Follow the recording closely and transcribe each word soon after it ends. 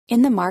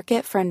In the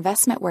market for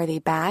investment-worthy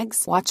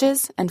bags,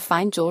 watches, and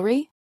fine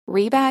jewelry,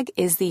 Rebag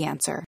is the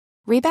answer.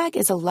 Rebag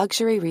is a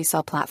luxury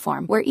resale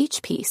platform where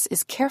each piece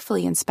is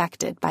carefully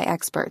inspected by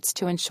experts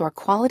to ensure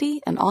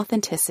quality and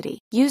authenticity.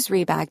 Use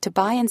Rebag to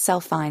buy and sell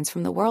finds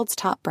from the world's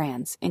top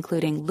brands,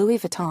 including Louis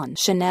Vuitton,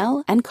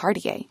 Chanel, and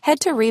Cartier. Head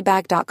to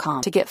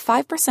Rebag.com to get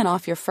 5%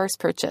 off your first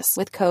purchase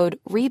with code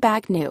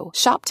REBAGNEW.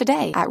 Shop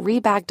today at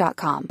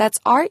Rebag.com. That's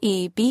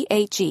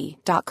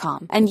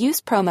REBAG.com. And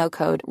use promo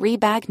code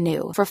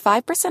REBAGNEW for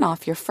 5%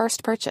 off your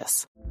first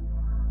purchase.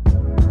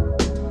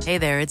 Hey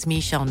there, it's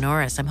Michelle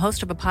Norris. I'm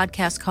host of a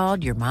podcast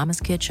called Your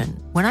Mama's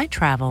Kitchen. When I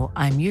travel,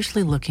 I'm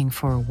usually looking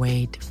for a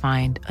way to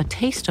find a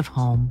taste of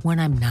home when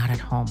I'm not at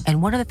home.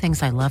 And one of the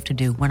things I love to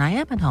do when I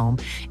am at home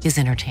is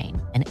entertain.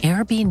 And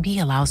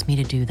Airbnb allows me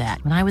to do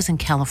that. When I was in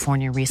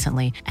California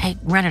recently, I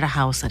rented a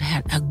house that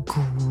had a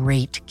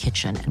great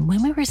kitchen. And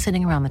when we were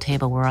sitting around the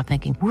table, we were all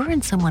thinking, we're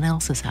in someone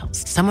else's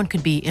house. Someone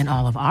could be in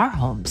all of our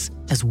homes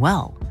as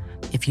well.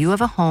 If you have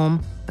a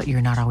home, but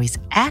you're not always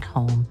at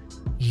home,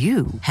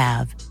 you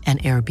have an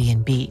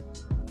Airbnb.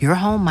 Your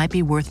home might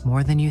be worth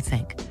more than you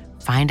think.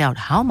 Find out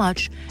how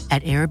much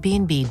at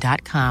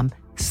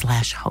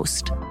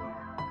airbnb.com/host.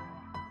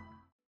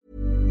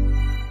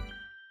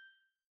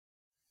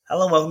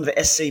 Hello and welcome to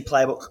the SC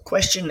Playbook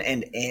question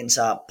and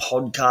answer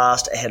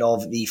podcast ahead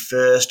of the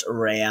first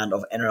round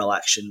of NRL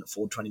action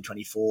for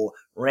 2024,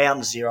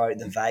 Round 0,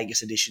 the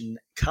Vegas edition,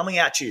 coming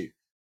at you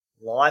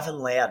live and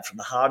loud from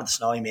the heart of the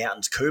Snowy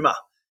Mountains, Cooma.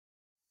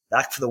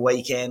 Back for the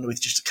weekend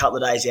with just a couple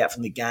of days out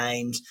from the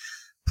games,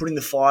 putting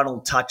the final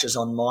touches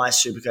on my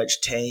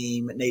Supercoach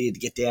team. Needed to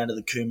get down to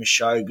the Cooma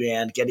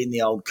Showground, get in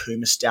the old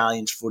Cooma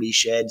Stallions footy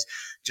sheds,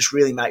 just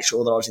really make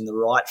sure that I was in the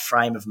right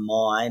frame of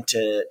mind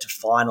to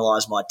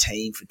finalise my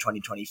team for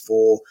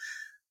 2024.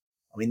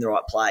 I'm in the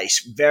right place.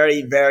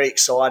 Very, very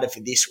excited for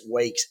this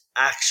week's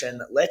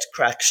action. Let's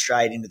crack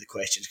straight into the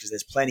questions because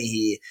there's plenty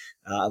here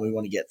and we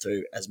want to get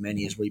through as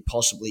many as we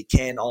possibly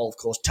can. I'll, of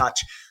course,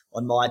 touch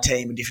on my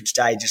team at different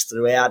stages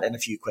throughout and a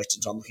few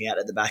questions I'm looking at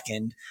the back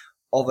end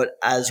of it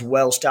as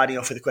well. Starting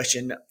off with a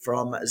question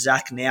from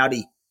Zach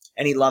Nowdy.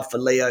 Any love for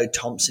Leo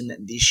Thompson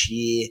this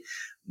year?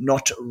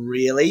 Not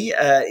really.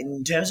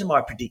 In terms of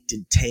my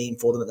predicted team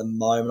for them at the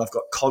moment, I've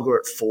got Cogger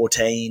at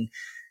 14.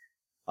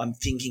 I'm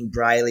thinking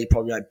Brayley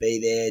probably won't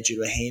be there due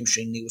to a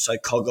hamstring niggle, so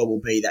Cogger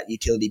will be that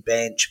utility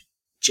bench.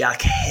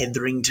 Jack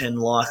Hetherington,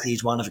 likely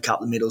he's one of a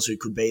couple of middles who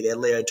could be there.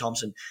 Leo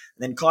Thompson. And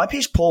then Kai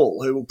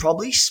Pearce-Paul, who will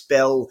probably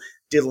spell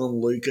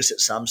Dylan Lucas at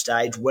some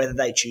stage. Whether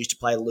they choose to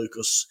play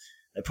Lucas,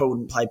 they probably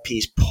wouldn't play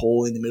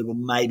Pearce-Paul in the middle.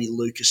 Maybe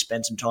Lucas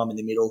spend some time in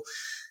the middle.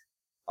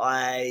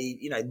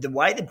 The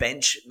way the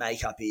bench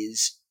makeup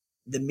is,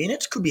 the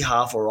minutes could be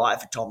half all right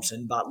for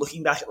Thompson, but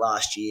looking back at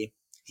last year,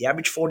 he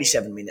averaged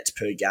 47 minutes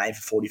per game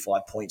for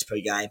 45 points per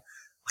game.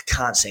 I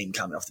can't see him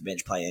coming off the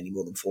bench playing any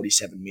more than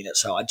 47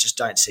 minutes, so I just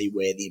don't see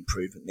where the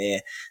improvement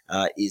there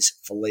is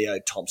for Leo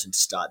Thompson to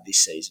start this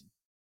season.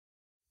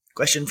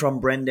 Question from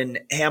Brendan,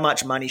 how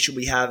much money should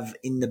we have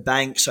in the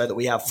bank so that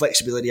we have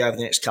flexibility over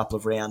the next couple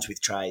of rounds with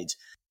trades?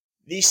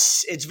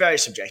 It's very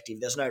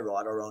subjective. There's no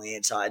right or wrong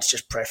answer. It's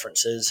just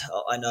preferences.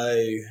 I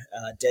know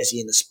Desi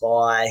and the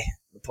Spy,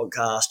 the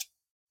podcast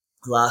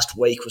last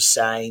week, was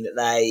saying that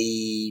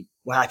they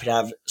were happy to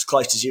have as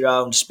close to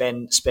zero and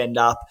spend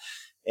up.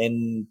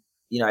 And,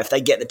 if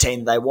they get the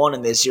team that they want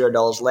and there's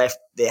 $0 left,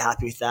 they're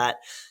happy with that.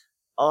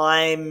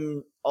 I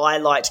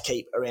like to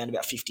keep around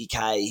about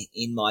 50K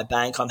in my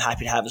bank. I'm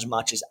happy to have as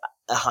much as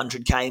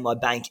 100K in my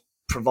bank,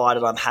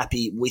 provided I'm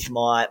happy with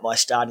my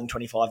starting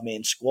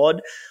 25-man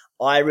squad.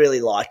 I really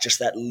like just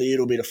that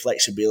little bit of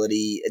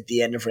flexibility at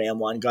the end of round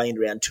 1, going into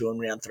round 2 and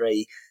round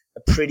 3,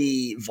 a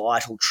pretty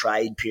vital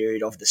trade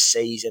period of the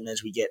season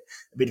as we get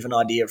a bit of an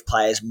idea of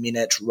players'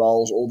 minutes,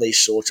 roles, all these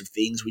sorts of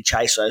things. We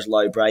chase those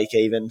low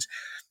break-evens.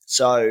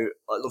 So,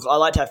 look, I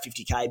like to have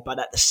 50K, but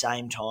at the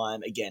same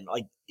time, again,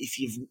 if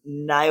you've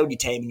nailed your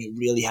team and you're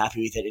really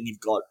happy with it and you've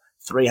got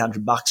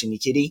 $300 in your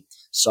kitty,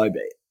 so be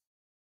it.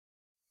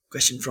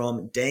 Question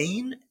from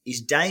Dean. Is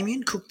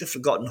Damien Cook the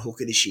forgotten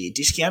hooker this year?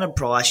 Discounted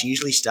price,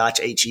 usually starts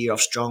each year off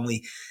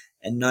strongly,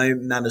 and no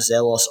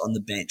Mamouzelos on the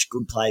bench.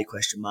 Good play, ?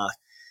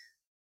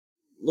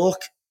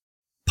 Look,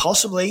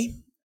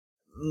 possibly.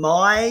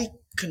 My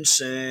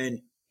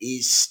concern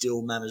is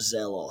still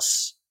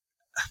Mamouzelos.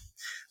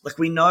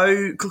 We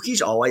know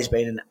Cookie's always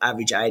been an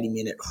average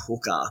 80-minute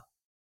hooker.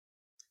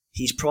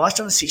 He's priced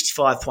on a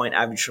 65-point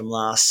average from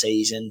last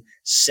season,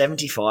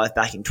 75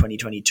 back in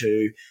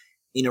 2022,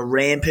 in a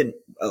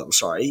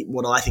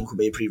what I think will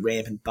be a pretty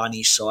rampant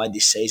Bunny side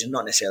this season.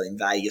 Not necessarily in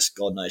Vegas.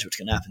 God knows what's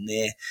going to happen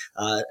there,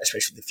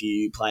 especially with a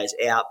few players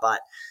out.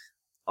 But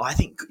I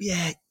think,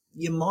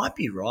 you might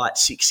be right,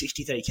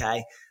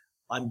 63K.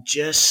 I'm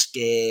just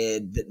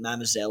scared that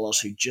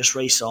Mamouzelos, who just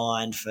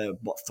re-signed for,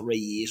 3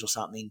 years or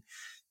something,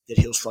 that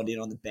he'll slot in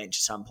on the bench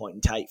at some point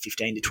and take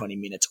 15 to 20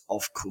 minutes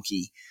off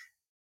Cookie.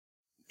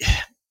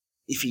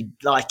 If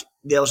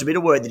there was a bit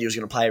of word that he was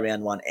going to play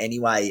round 1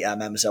 anyway,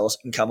 Mamouzelos,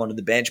 and come onto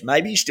the bench.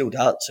 Maybe he still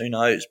does. Who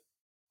knows?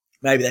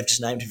 Maybe they've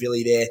just named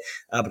Villy there,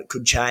 but it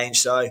could change.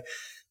 So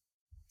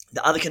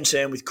The other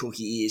concern with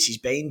Cookie is he's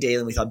been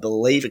dealing with, I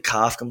believe, a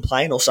calf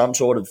complaint or some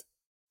sort of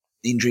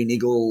injury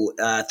niggle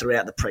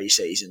throughout the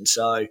preseason.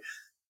 So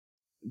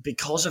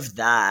because of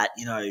that,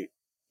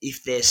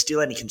 if there's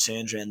still any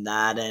concerns around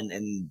that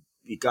and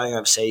you're going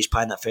overseas,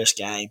 playing that first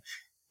game,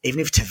 even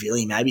if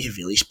maybe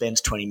Havili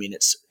spends 20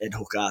 minutes at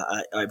hooker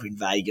over in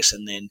Vegas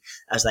and then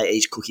as they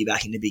ease Cookie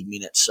back into big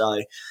minutes. So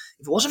if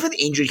it wasn't for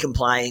the injury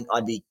complaint,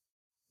 I'd be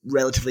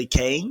relatively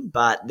keen,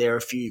 but there are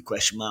a few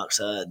question marks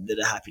that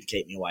are happy to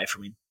keep me away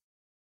from him.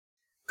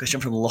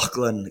 Question from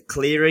Lachlan.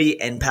 Cleary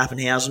and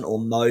Pappenhausen or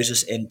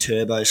Moses and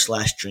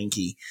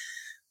Turbo/Drinky?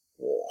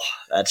 Oh,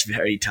 that's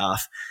very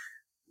tough.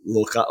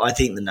 Look, I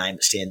think the name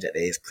that stands out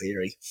there is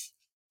Cleary.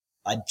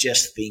 I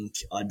just think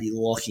I'd be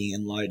locking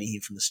and loading him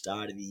from the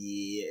start of the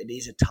year. It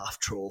is a tough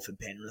draw for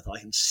Penrith.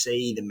 I can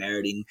see the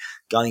merit in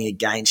going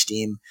against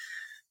him.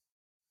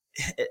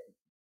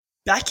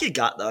 Back your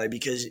gut, though,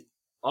 because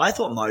I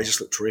thought Moses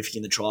looked terrific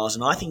in the trials,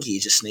 and I think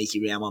he's a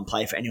sneaky round one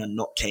play for anyone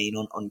not keen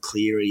on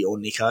Cleary or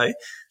Nico.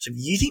 So if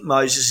you think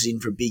Moses is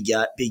in for a big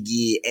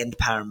year and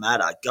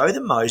Parramatta, go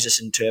the Moses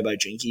and Turbo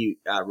Drinky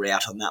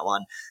route on that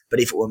one. But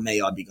if it were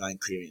me, I'd be going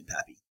Cleary and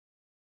Pappy.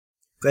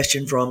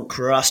 Question from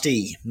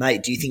Krusty.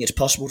 Mate, do you think it's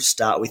possible to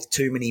start with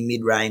too many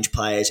mid-range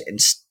players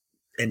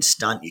and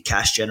stunt your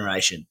cash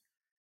generation?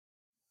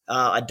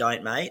 I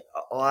don't, mate.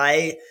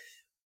 I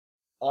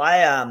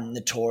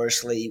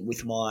notoriously,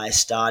 with my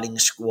starting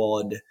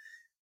squad,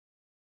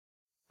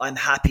 I'm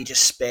happy to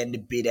spend a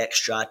bit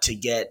extra to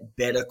get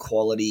better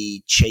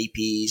quality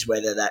cheapies,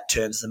 whether that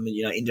turns them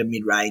into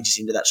mid-ranges,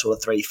 into that sort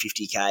of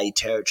 350k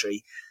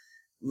territory.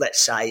 Let's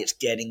say it's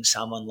getting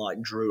someone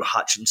like Drew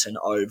Hutchinson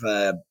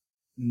over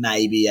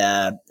maybe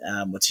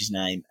what's his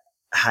name,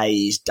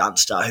 Hayes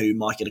Dunster, who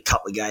might get a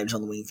couple of games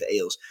on the wing for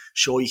Eels.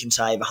 Sure, you can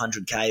save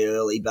 100k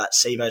early, but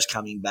Sivo's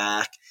coming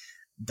back.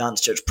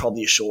 Dunster, it's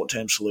probably a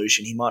short-term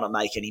solution. He might not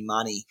make any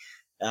money.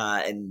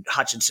 And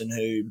Hutchinson,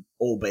 who,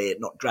 albeit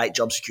not great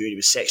job security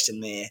with Sexton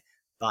there,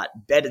 but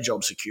better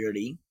job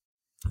security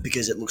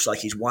because it looks like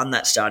he's won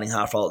that starting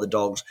half role at the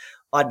Dogs,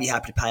 I'd be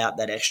happy to pay up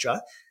that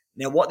extra.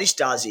 Now, what this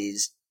does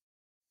is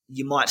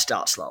you might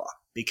start slower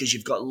because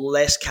you've got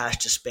less cash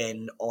to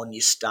spend on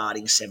your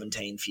starting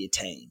 17 for your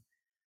team.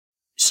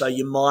 So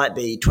you might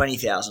be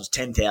 20,000,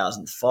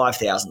 10,000,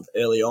 5,000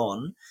 early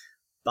on,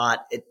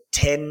 but it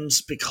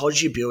tends,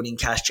 because you're building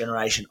cash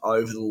generation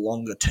over the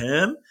longer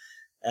term,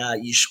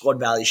 your squad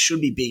value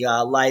should be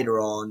bigger later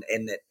on,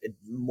 and it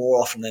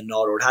more often than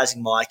not, or it has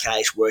in my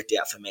case, worked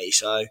out for me.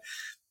 So,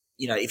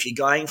 if you're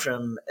going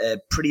from a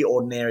pretty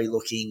ordinary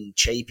looking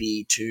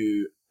cheapie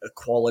to a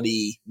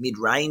quality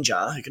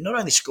mid-ranger who can not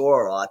only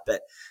score all right,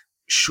 but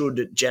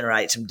should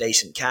generate some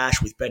decent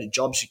cash with better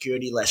job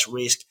security, less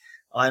risk,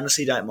 I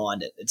honestly don't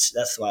mind it.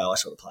 That's the way I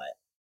sort of play it.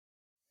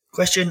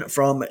 Question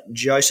from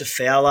Joseph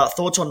Fowler.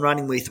 Thoughts on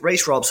running with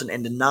Reece Robson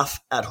and enough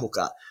at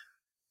hooker?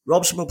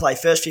 Robson will play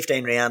first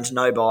 15 rounds,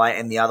 no buy,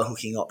 and the other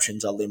hooking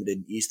options are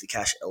limited. Use the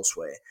cash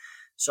elsewhere.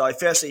 So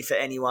firstly, for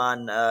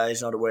anyone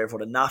who's not aware of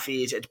what enough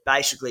is, it's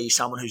basically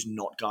someone who's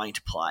not going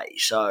to play.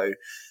 So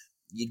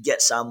you'd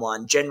get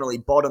someone generally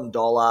bottom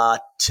dollar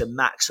to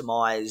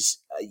maximise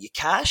your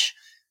cash.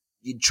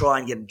 You'd try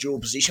and get a dual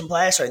position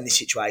player. So in this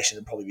situation,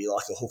 it'd probably be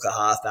like a hooker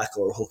halfback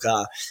or a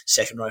hooker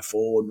second row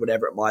forward,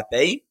 whatever it might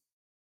be.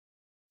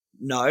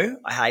 No,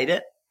 I hate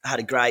it. I had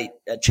a great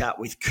chat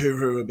with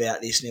Kuru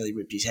about this, nearly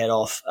ripped his head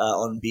off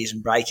on Beers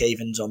and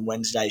Break-Evens on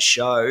Wednesday's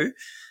show.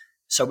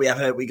 So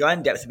we go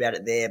in depth about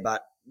it there.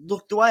 But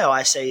look, the way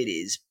I see it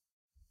is,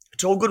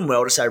 it's all good and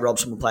well to say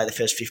Robson will play the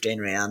first 15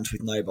 rounds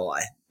with no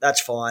bye.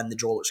 That's fine. The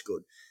draw looks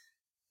good.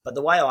 But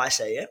the way I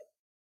see it,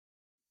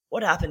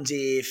 what happens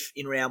if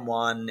in round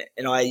one,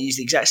 and I use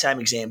the exact same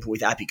example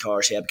with Api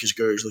Coruscant because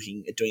Guru's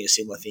looking at doing a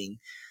similar thing.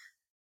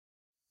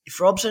 If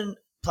Robson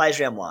plays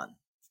round one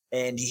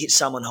and he hits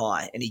someone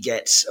high and he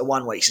gets a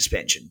 1 week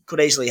suspension, could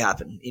easily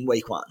happen in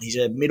week one. He's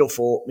a middle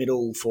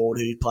forward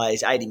who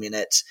plays 80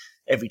 minutes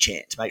every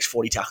chance, makes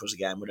 40 tackles a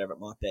game, whatever it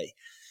might be.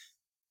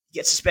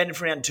 You get suspended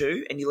for round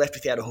two and you're left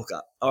without a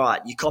hooker. All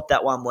right, you cop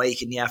that 1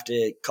 week and you have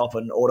to cop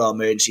an auto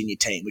emergency in your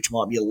team, which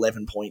might be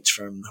 11 points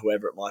from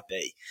whoever it might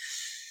be.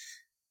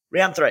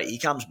 Round three, he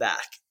comes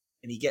back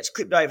and he gets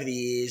clipped over the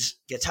ears,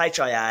 gets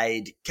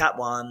HIA'd, cut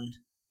one,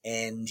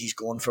 and he's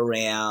gone for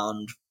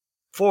round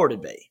four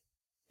it'd be.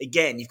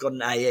 Again, you've got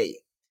an AE.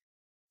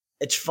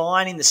 It's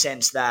fine in the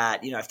sense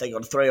that, if they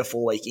got a 3 or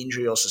 4 week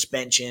injury or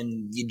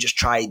suspension, you just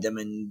trade them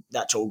and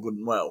that's all good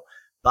and well.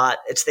 But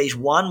it's these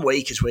 1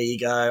 weekers where you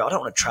go, I don't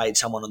want to trade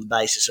someone on the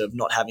basis of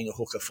not having a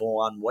hooker for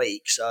 1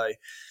 week. So,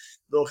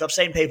 look, I've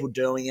seen people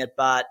doing it,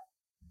 but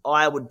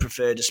I would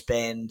prefer to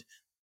spend,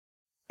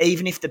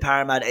 even if the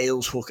Parramatta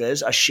Eels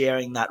hookers are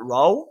sharing that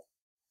role,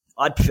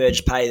 I'd prefer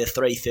to pay the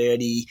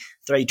 330,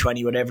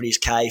 320, whatever it is,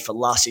 K for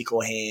Lussick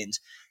or Hands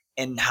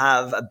and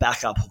have a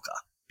backup hooker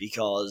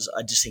because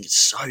I just think it's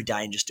so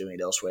dangerous doing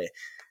it elsewhere.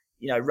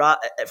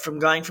 From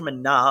going from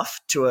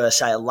enough to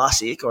say a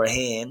Lussick or a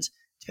Hands,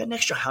 it's about an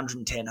extra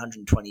 110,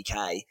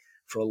 120K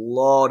for a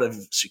lot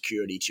of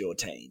security to your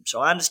team. So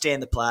I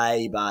understand the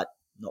play, but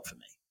not for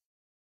me.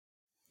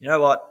 You know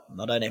what?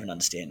 I don't even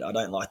understand it. I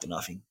don't like the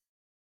nuffing.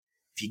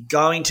 If you're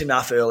going to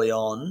nuff early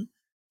on,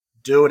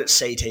 do it at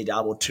CT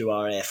double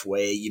 2RF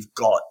where you've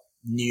got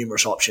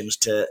numerous options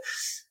to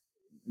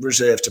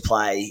reserve to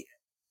play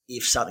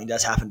if something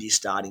does happen to your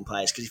starting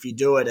players. Because if you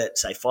do it at,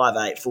 say,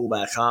 5'8",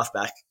 fullback,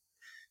 halfback,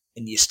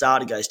 and your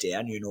starter goes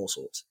down, you're in all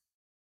sorts.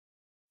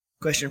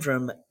 Question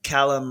from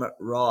Callum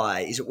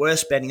Rye. Is it worth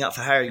spending up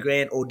for Harry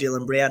Grant or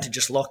Dylan Brown to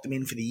just lock them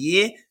in for the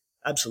year?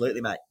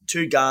 Absolutely, mate.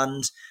 2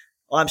 guns.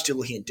 I'm still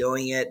looking at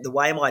doing it. The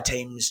way my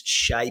team's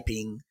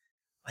shaping,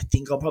 I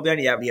think I'll probably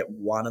only be able to get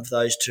one of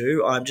those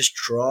 2. I'm just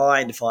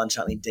trying to find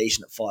something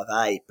decent at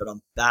 5'8", but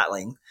I'm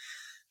battling.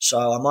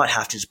 So I might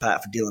have to just pay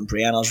up for Dylan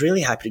Brown. I was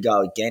really happy to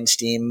go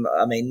against him.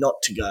 I mean,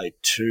 not to go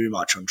too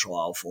much on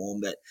trial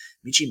form, but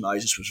Mitchie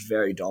Moses was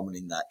very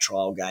dominant in that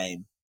trial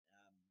game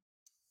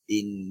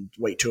in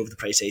week 2 of the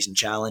preseason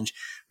challenge.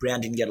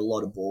 Brown didn't get a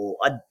lot of ball.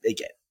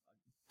 Again,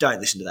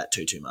 don't listen to that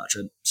too much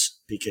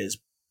because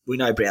we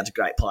know Brown's a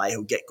great player.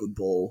 He'll get good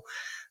ball.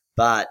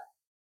 But,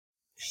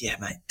 yeah,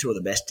 mate, 2 of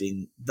the best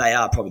they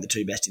are probably the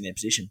 2 best in their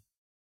position.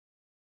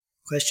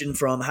 Question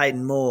from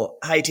Hayden Moore.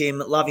 Hey, Tim,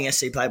 loving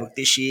SC Playbook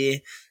this year.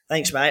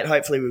 Thanks, mate.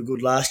 Hopefully we were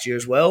good last year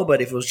as well,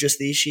 but if it was just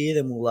this year,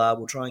 then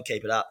we'll try and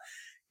keep it up.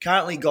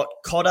 Currently got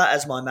Cotter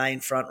as my main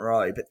front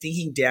row, but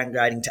thinking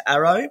downgrading to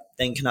Arrow,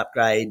 then can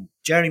upgrade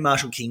Jeremy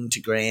Marshall-King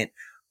to Grant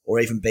or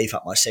even beef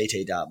up my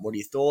CT dub. What are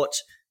your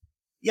thoughts?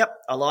 Yep,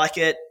 I like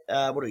it.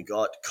 What do we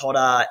got?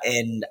 Cotter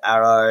and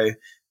Arrow.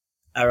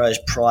 Arrow's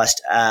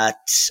priced at,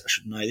 I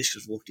should know this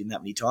because I've looked in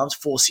that many times,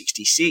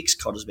 $466.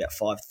 Cotter's about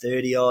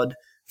 $530 odd,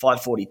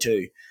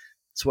 $542.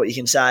 So what you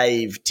can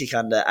save, tick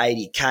under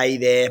 $80K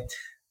there.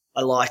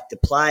 I like the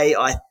play.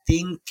 I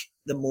think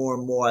the more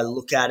and more I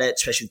look at it,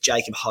 especially with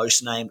Jacob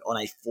Host named on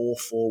a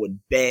 4-forward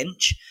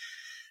bench,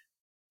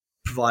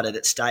 provided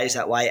it stays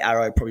that way,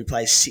 Arrow probably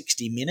plays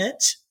 60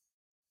 minutes.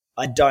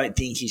 I don't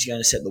think he's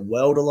going to set the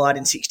world alight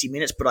in 60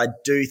 minutes, but I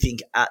do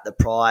think at the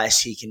price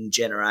he can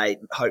generate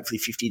hopefully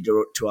 50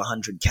 to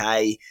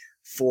 100K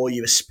for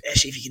you,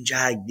 especially if you can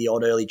jag the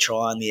odd early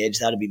try on the edge.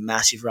 That'd be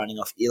massive running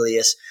off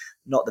Ilias,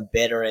 not the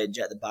better edge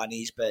at the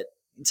Bunnies. But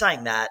in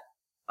saying that,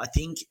 I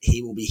think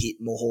he will be hit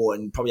more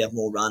and probably have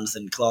more runs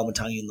than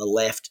Koloamatangi on the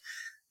left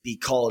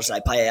because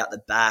they play out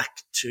the back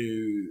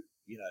to,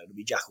 it'll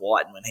be Jack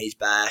Whiten when he's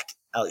back,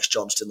 Alex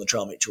Johnston,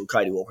 Latrell Mitchell,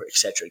 Cody Walker,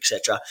 etc.,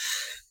 etc.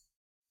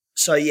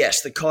 So,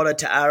 yes, the Cotter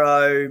to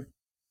Arrow,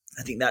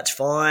 I think that's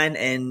fine.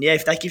 And, yeah,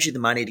 if that gives you the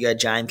money to go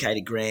JMK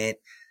to Grant,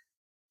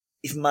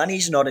 if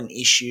money's not an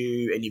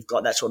issue and you've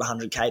got that sort of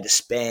 100K to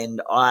spend,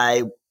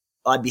 I'd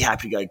be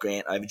happy to go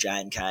Grant over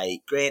JMK.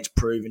 Grant's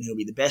proven he'll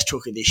be the best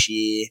hooker this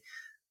year.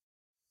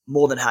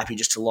 More than happy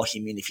just to lock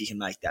him in if you can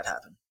make that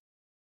happen.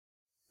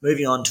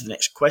 Moving on to the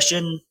next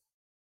question.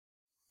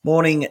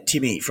 Morning,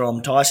 Timmy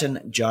from Tyson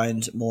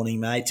Jones.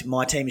 Morning, mate.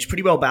 My team is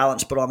pretty well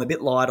balanced, but I'm a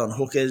bit light on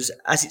hookers.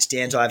 As it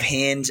stands, I have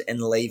Hands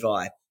and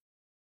Levi.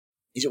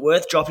 Is it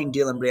worth dropping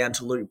Dylan Brown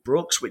to Luke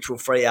Brooks, which will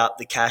free up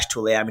the cash to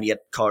allow me to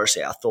get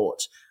Coruscant?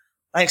 Thoughts?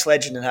 Thanks,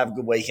 legend, and have a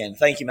good weekend.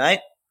 Thank you,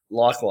 mate.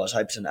 Likewise,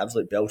 hope it's an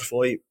absolute belter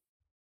for you.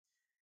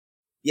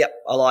 Yep,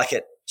 I like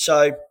it.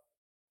 So,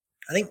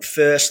 I think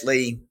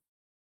firstly,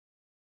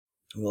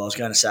 I was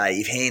going to say,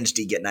 if Hands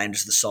did get named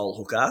as the sole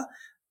hooker,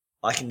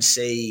 I can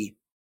see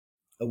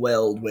a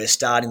world where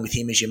starting with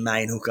him as your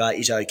main hooker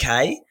is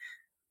okay.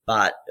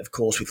 But, of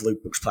course, with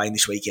Luke Brooks playing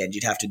this weekend,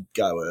 you'd have to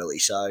go early.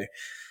 So,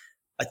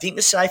 I think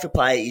the safer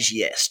play is,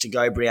 yes, to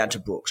go Brown to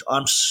Brooks.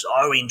 I'm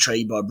so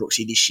intrigued by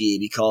Brooksy this year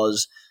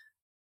because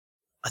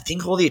I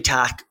think all the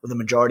attack, or the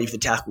majority of the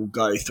attack will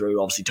go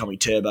through, obviously, Tommy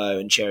Turbo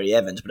and Cherry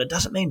Evans. But it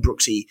doesn't mean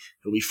Brooksy,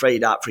 who'll be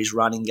freed up for his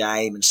running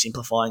game and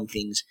simplifying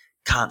things,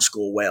 can't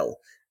score well.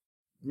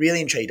 Really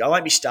intrigued. I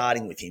won't be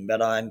starting with him,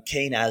 but I'm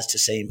keen as to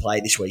see him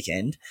play this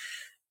weekend.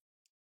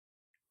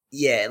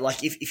 Yeah,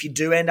 like if you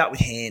do end up with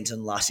Hands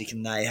and Lussick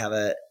and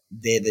they're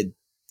the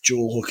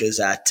dual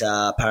hookers at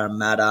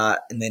Parramatta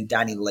and then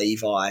Danny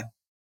Levi,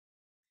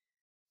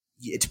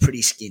 it's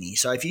pretty skinny.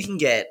 So if you can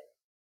get,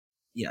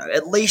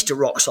 at least a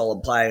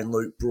rock-solid player in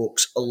Luke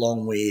Brooks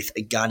along with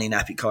a gun in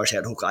Api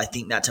Coruscant hooker, I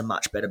think that's a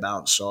much better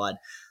balanced side.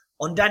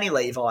 On Danny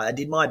Levi, I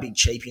did my big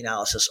cheapie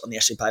analysis on the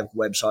SC Playbook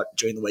website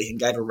during the week and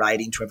gave a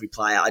rating to every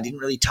player. I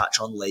didn't really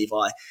touch on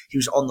Levi. He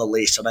was on the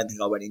list. I don't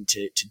think I went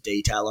into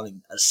detail on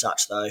him as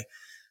such, though.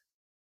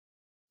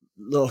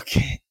 Look,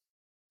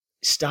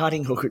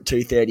 starting hooker at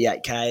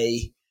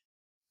 238K,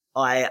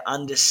 I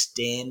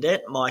understand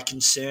it. My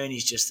concern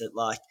is just that,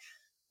 I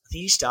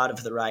think he started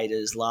for the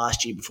Raiders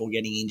last year before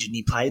getting injured, and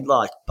he played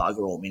bugger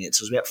all minutes.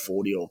 It was about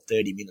 40 or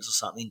 30 minutes or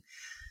something.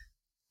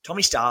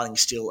 Tommy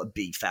Starling's still a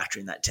big factor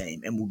in that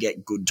team and will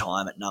get good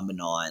time at number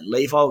 9.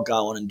 Levi will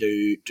go on and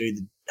do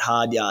the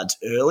hard yards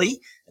early,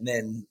 and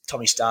then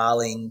Tommy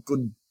Starling,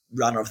 good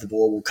runner of the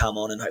ball, will come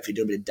on and hopefully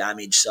do a bit of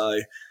damage.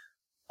 So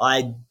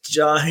I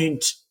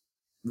don't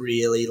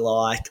really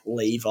like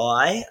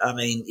Levi. I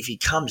mean, if he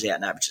comes out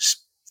and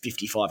averages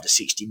 55 to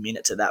 60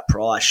 minutes at that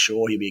price,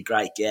 sure, he'll be a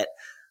great get.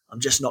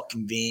 I'm just not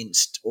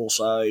convinced.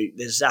 Also,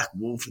 there's Zach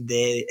Wolford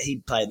there.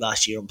 He played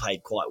last year and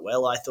played quite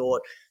well, I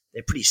thought.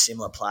 they're pretty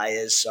similar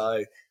players,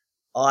 so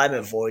I'm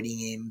avoiding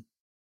him.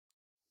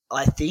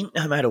 I think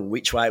no matter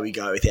which way we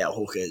go with our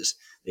hookers,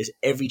 there's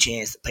every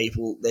chance that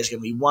there's going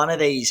to be one of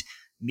these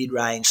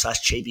mid-range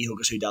 / cheapy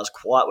hookers who does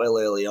quite well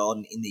early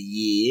on in the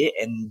year,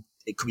 and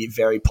it could be a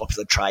very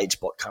popular trade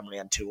spot come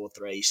around 2 or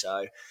 3.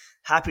 So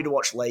happy to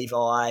watch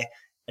Levi.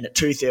 And at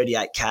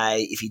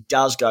 238k, if he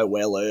does go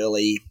well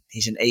early,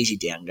 he's an easy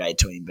downgrade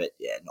to him. But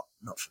yeah,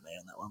 not for me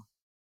on that one.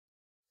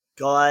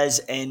 Guys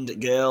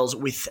and girls,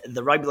 with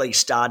the rugby league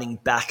starting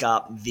back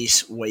up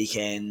this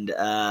weekend,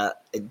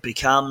 it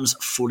becomes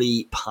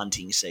footy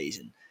punting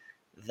season.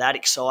 That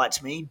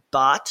excites me,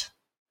 but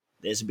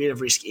there's a bit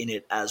of risk in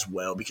it as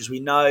well, because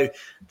we know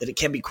that it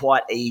can be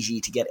quite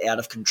easy to get out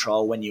of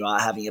control when you are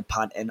having a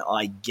punt, and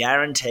I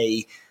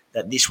guarantee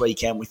that this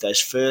weekend with those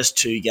first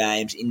 2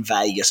 games in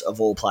Vegas,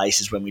 of all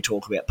places when we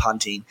talk about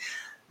punting,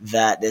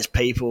 that there's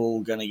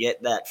people going to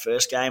get that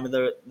first game of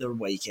the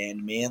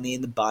weekend, Manly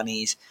and the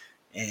Bunnies,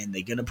 and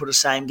they're going to put a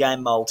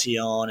same-game multi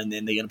on, and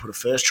then they're going to put a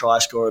first try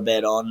scorer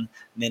bet on,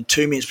 and then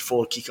 2 minutes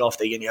before kickoff,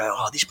 they're going to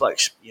go, this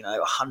bloke's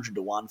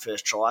 100-1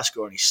 first try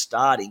scorer, and he's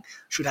starting,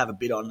 should have a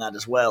bid on that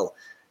as well.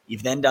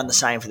 You've then done the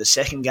same for the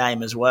second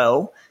game as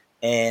well,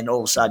 and all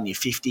of a sudden you're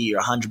 $50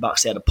 or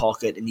 $100 out of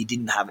pocket, and you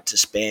didn't have it to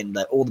spend.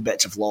 All the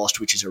bets have lost,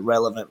 which is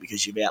irrelevant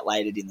because you've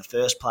outlaid it in the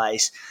first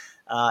place.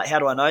 How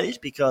do I know this?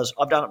 Because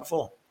I've done it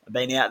before. I've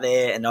been out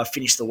there and I've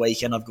finished the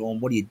weekend. I've gone,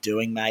 what are you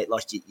doing, mate?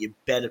 Like you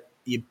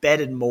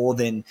betted more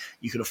than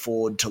you could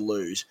afford to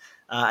lose.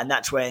 And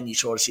that's when you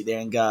sort of sit there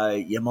and go,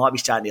 you might be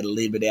starting to get a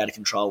little bit out of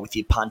control with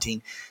your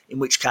punting, in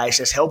which case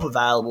there's help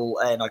available,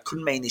 and I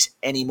couldn't mean this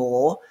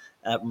anymore.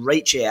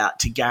 Reach out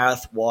to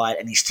Gareth White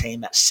and his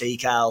team at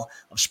Seacal.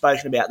 I've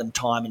spoken about them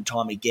time and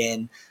time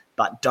again,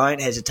 but don't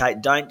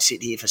hesitate. Don't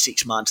sit here for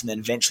 6 months and then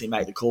eventually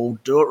make the call.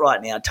 Do it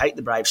right now. Take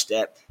the brave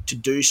step. To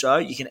do so,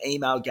 you can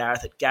email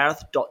Gareth at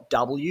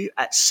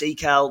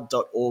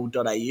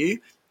gareth.w@seacal.org.au.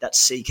 That's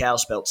Seacal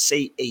spelled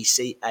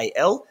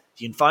C-E-C-A-L.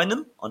 You can phone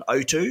them on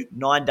 02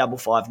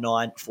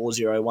 9559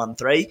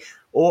 4013,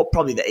 or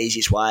probably the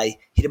easiest way,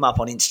 hit them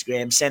up on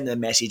Instagram, send them a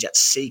message at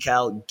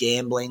Seacal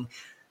Gambling.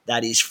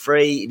 That is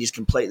free. It is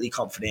completely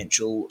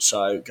confidential,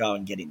 so go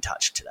and get in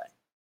touch today.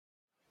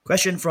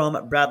 Question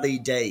from Bradley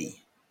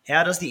D.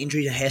 How does the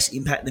injury to Hess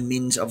impact the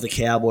mins of the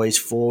Cowboys'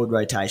 forward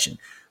rotation?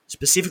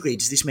 Specifically,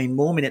 does this mean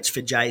more minutes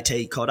for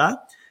JT Cotter?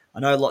 I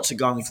know lots are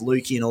going with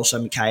Lukey and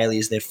also McKaylee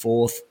as their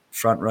 4th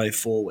front row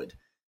forward.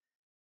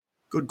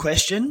 Good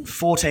question.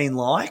 14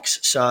 likes,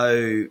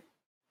 so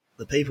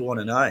the people want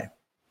to know.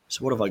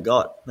 So what have I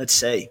got? Let's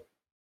see.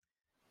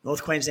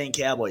 North Queensland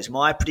Cowboys,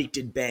 my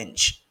predicted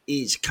bench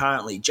is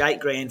currently Jake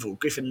Granville,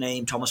 Griffin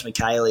Neame, Thomas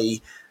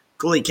McKaylee,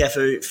 Guli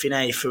Kefu,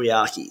 Finay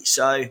Fuiaki.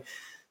 So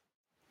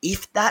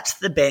if that's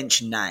the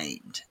bench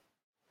named,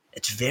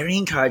 it's very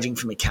encouraging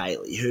for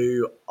McKaylee,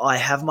 who I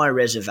have my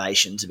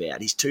reservations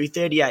about. He's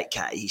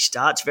 238k. He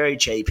starts very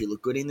cheap. He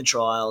looked good in the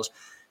trials.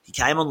 He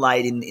came on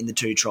late in the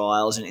 2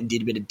 trials and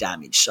did a bit of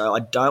damage. So I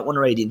don't want to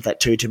read into that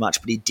too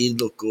much, but he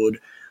did look good.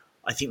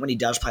 I think when he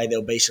does play,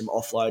 there'll be some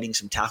offloading,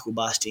 some tackle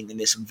busting, and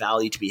there's some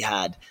value to be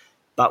had.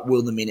 But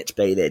will the minutes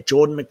be there?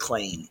 Jordan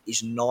McLean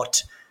is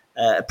not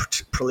a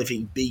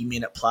prolific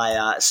big-minute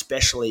player,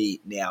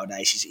 especially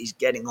nowadays. He's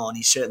getting on.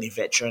 He's certainly a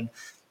veteran.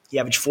 He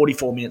averaged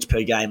 44 minutes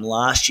per game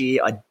last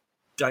year. I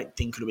don't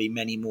think it'll be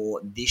many more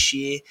this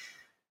year.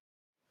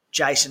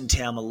 Jason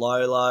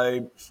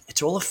Taumalolo,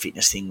 it's all a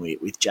fitness thing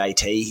with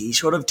JT. He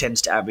sort of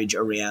tends to average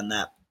around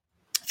that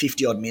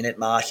 50-odd minute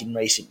mark in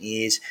recent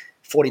years.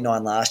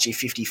 49 last year,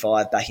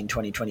 55 back in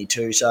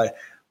 2022. So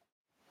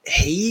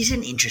he's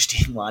an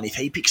interesting one. If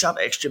he picks up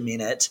extra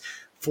minutes,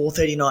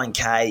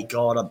 439k,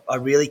 God, I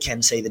really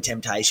can see the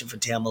temptation for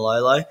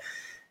Taumalolo.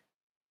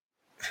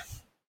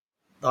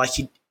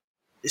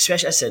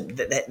 Especially, I said,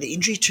 the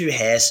injury to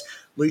Hess,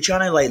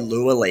 Luciano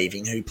Leilua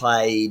leaving, who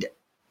played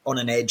on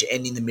an edge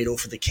and in the middle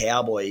for the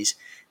Cowboys,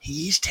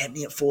 he is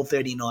tempting at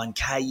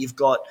 439k. You've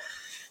got,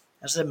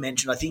 as I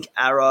mentioned, I think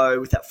Arrow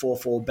with that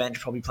 4-4 bench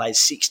probably plays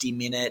 60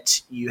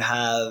 minutes. You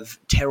have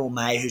Terrell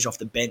May, who's off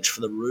the bench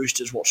for the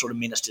Roosters. What sort of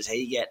minutes does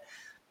he get?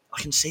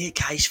 I can see a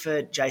case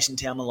for Jason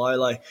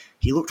Taumalolo.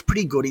 He looked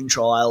pretty good in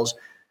trials.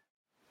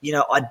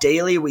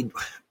 Ideally, we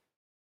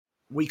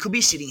could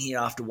be sitting here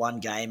after one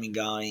game and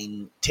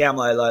going,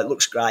 Taumalolo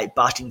looks great,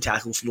 busting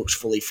tackles, looks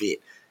fully fit.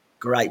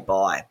 Great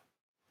buy.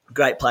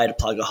 Great player to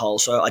plug a hole.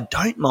 So I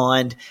don't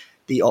mind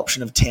the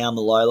option of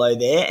Taumalolo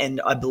there, and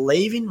I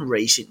believe in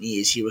recent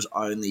years he was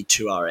only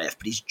 2RF,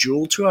 but he's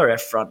dual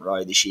 2RF front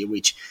row this year,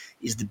 which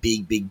is the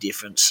big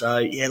difference. So,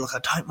 yeah, look, I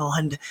don't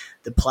mind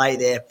the play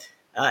there.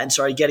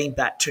 Getting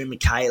back to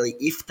McKaylee,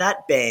 if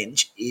that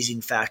bench is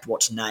in fact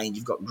what's named,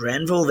 you've got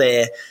Granville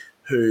there,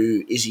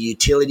 who is a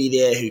utility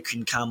there, who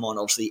can come on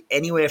obviously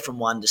anywhere from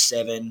 1 to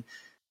 7.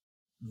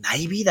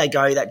 Maybe they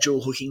go that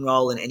dual hooking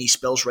role and he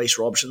spells Reece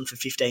Robson for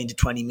 15 to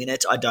 20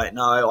 minutes. I don't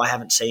know. I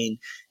haven't seen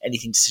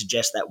anything to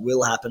suggest that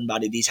will happen,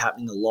 but it is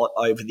happening a lot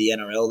over the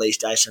NRL these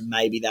days, so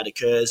maybe that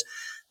occurs.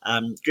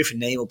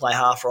 Griffin Neame will play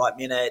half right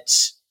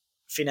minutes.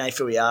 Finay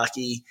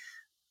Fuiaki,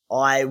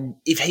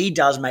 If he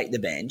does make the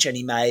bench, and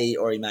he may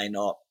or he may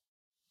not,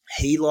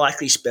 he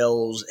likely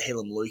spells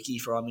Heilum Luki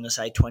for, I'm going to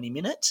say, 20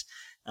 minutes.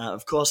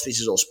 Of course, this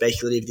is all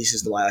speculative. This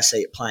is the way I see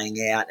it playing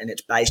out, and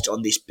it's based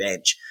on this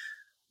bench.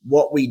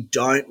 What we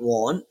don't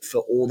want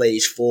for all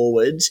these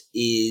forwards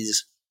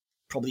is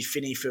probably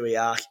Fini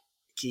Fuiaki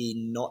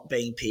not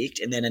being picked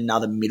and then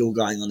another middle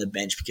going on the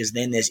bench, because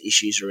then there's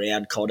issues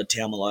around Calder,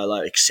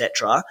 Taumalolo,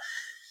 etc.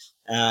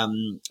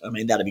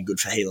 That'd be good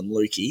for Heilum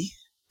Luki.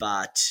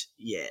 But,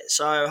 yeah,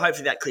 so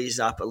hopefully that clears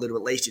up a little,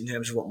 at least in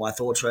terms of what my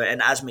thoughts were. And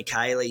as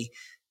Michaeli,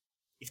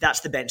 if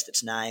that's the bench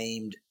that's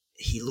named,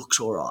 he looks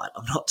all right.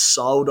 I'm not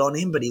sold on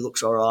him, but he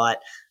looks all right.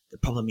 The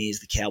problem is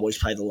the Cowboys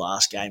play the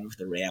last game of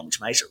the round, which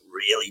makes it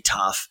really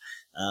tough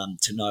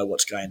to know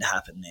what's going to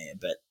happen there.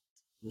 But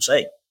we'll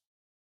see.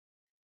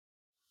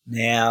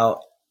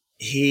 Now,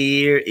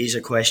 here is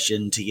a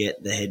question to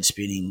get the head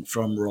spinning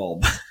from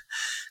Rob,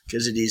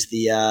 because it is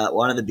the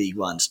one of the big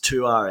ones,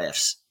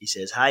 2RFs. He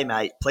says, hey,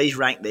 mate, please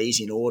rank these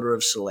in order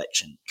of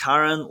selection.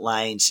 Curran,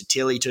 Lane,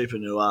 Sitili,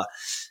 Tupanua,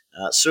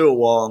 Sua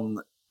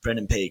Wong,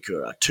 Brendan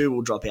Piakura. 2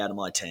 will drop out of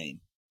my team.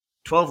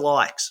 12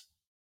 likes.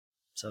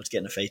 So it's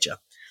getting a feature.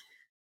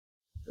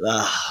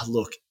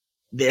 Look,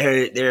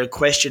 there are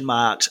question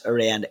marks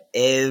around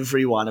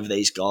every one of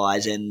these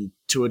guys, and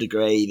to a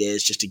degree,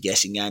 there's just a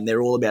guessing game.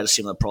 They're all about a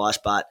similar price,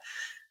 but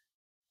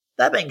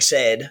that being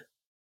said,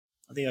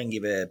 I think I can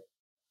give a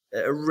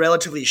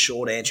relatively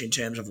short answer in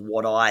terms of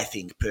what I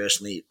think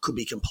personally. It could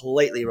be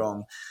completely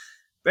wrong.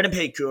 Brendan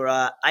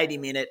Piakura,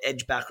 80-minute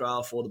edge back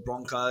row for the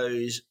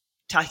Broncos,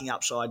 attacking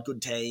upside,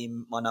 good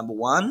team, my number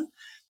one.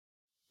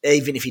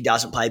 Even if he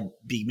doesn't play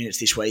big minutes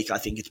this week, I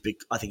think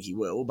he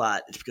will,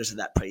 but it's because of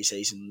that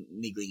preseason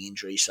niggling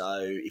injury.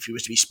 So if he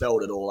was to be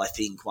spelled at all, I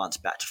think once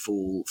back to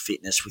full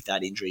fitness with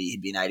that injury,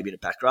 he'd be an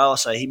 80-minute back rower.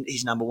 So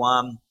he's number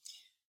one.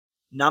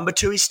 Number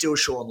 2 is still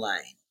Shaun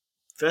Lane.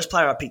 First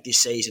player I picked this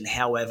season,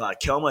 however,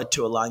 Kelma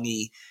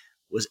Tuolangi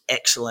was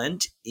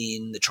excellent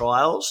in the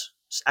trials.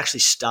 Actually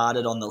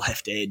started on the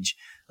left edge,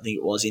 I think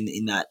it was,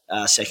 in that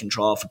second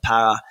trial for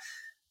Para.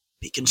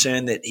 Bit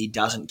concerned that he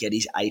doesn't get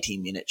his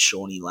 18 minutes,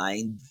 Shawnee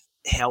Lane.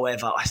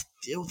 However, I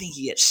still think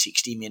he gets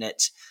 60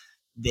 minutes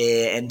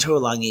there, and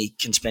Tuolangi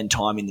can spend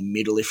time in the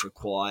middle if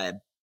required.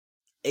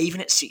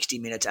 Even at 60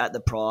 minutes at the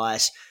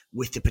price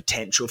with the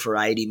potential for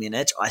 80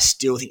 minutes, I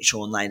still think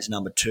Shaun Lane's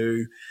number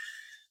 2.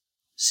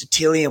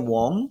 Sitili and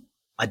Wong,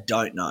 I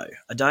don't know.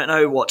 I don't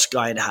know what's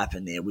going to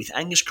happen there. With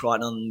Angus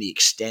Crichton on the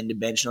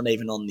extended bench, not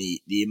even on the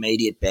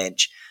immediate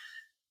bench,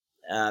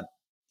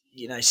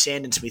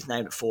 Sandon Smith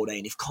named at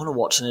 14. If Connor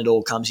Watson at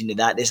all comes into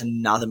that, there's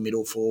another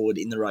middle forward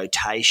in the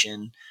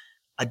rotation.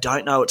 I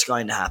don't know what's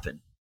going to happen.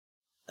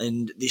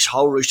 And this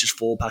whole Roosters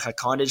 4-pack, I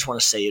kind of just want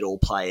to see it all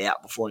play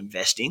out before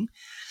investing.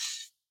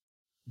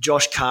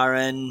 Josh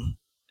Curran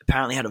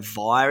apparently had a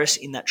virus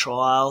in that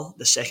trial,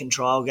 the second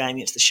trial game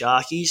against the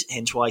Sharkies,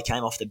 hence why he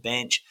came off the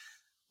bench.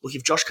 Look,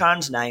 if Josh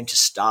Curran's named to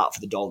start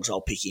for the Dogs,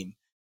 I'll pick him.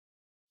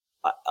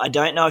 I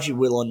don't know if you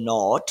will or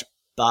not,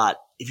 but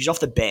if he's off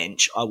the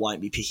bench, I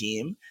won't be picking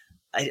him.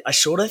 I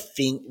sort of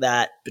think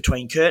that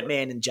between Kurt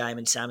Mann and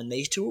Jamin Salmon,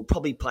 these two will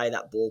probably play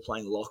that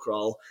ball-playing lock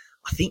role.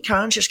 I think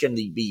Curran's just going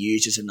to be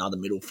used as another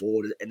middle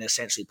forward and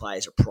essentially play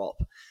as a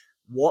prop.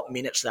 What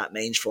minutes that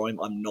means for him,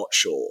 I'm not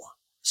sure.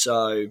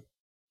 So,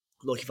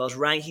 look, if I was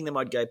ranking them,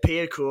 I'd go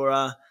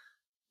Piakura,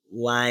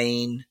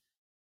 Lane.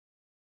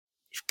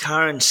 If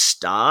Curran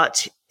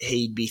starts,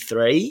 he'd be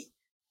 3.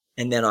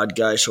 And then I'd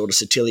go sort of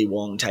Sitili,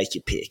 Wong, take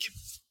your pick.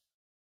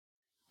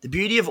 The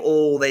beauty of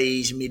all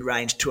these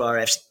mid-range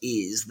 2RFs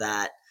is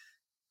that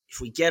if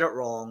we get it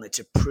wrong, it's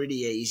a pretty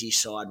easy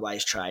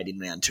sideways trade in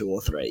round 2 or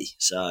 3.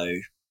 So,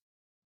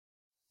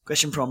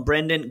 question from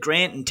Brendan.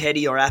 Grant and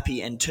Teddy or Appy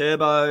and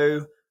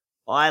Turbo?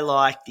 I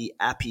like the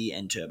Appy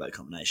and Turbo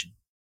combination.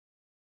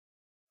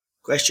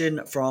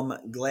 Question from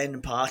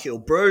Glenn Parkhill.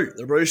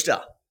 The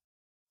Brewster.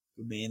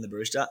 Good man, the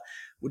Brewster.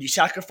 Would you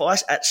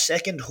sacrifice at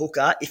second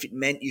hooker if it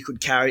meant you could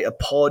carry a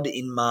pod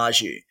in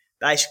Marju?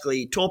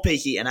 Basically,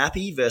 Torpiki and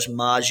Appy versus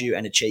Marju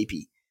and a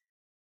cheapie.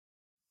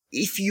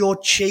 If your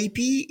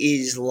cheapie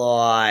is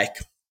like...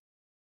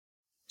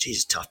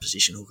 Jeez, tough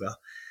position, hooker.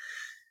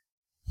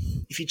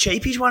 If your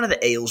cheapie's one of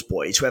the Eels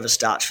boys, whoever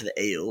starts for the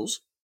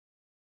Eels,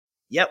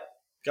 yep,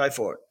 go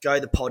for it. Go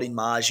the pod in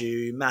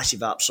Marju,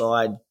 massive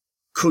upside,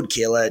 could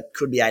kill it,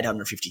 could be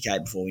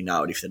 850k before we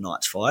know it if the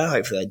Knights fire.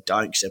 Hopefully they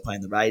don't because they're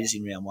playing the Raiders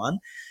in round 1.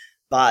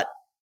 But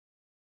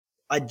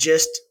I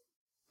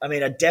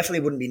definitely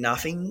wouldn't be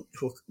nothing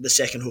the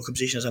second hooker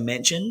position, as I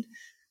mentioned.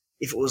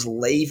 If it was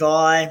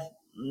Levi,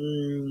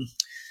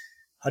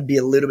 I'd be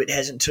a little bit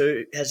hesitant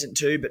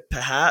too, but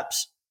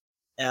perhaps.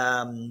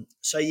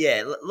 So,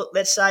 yeah, look,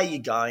 let's say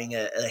you're going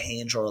a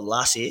Hands or a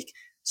Lussick,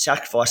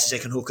 sacrifice the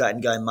second hooker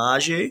and go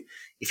Marju.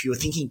 If you were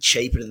thinking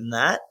cheaper than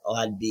that,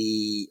 I'd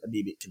be a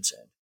bit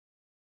concerned.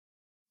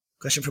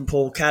 Question from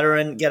Paul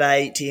Catterin.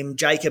 G'day, Tim.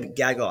 Jacob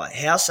Gagai.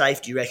 How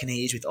safe do you reckon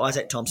he is with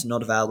Isaac Thompson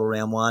not available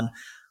round 1?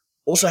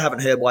 Also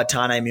haven't heard why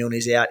Tane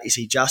Milner's out. Is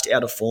he just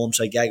out of form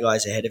so Gagai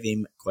is ahead of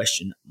him?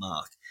 Question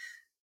mark.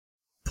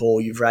 Paul,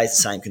 you've raised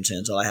the same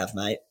concerns I have,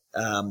 mate.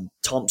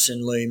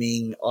 Thompson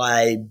looming.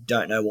 I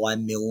don't know why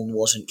Milne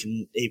wasn't.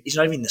 He's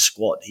not even in the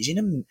squad. He's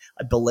in.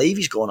 I believe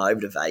he's gone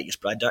over to Vegas,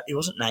 but he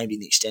wasn't named in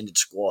the extended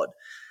squad.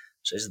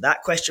 So there's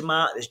that question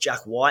mark. There's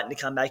Jack White to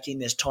come back in.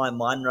 There's Ty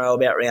Munro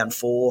about round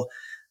 4.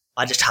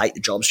 I just hate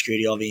the job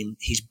security of him.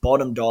 He's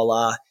bottom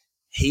dollar.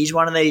 He's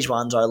one of these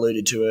ones I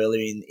alluded to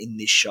earlier in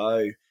this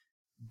show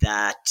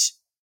that,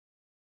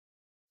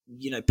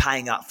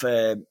 paying up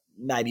for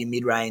maybe a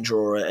mid-range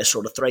or a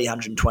sort of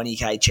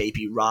 320k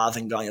cheapie rather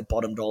than going a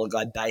bottom dollar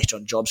guy based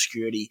on job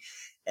security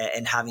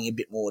and having a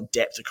bit more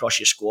depth across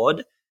your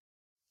squad.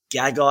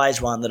 Gagai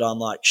is one that I'm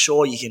like,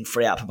 sure, you can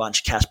free up a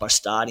bunch of cash by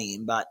starting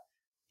him, but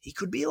he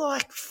could be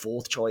like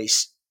 4th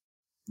choice,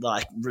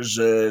 like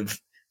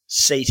reserve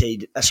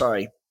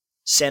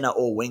centre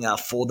or winger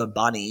for the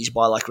Bunnies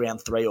by like round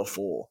 3 or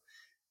 4.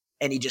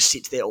 And he just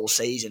sits there all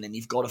season and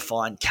you've got to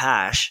find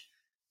cash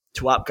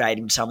to upgrade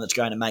him to someone that's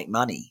going to make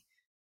money.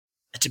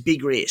 It's a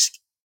big risk.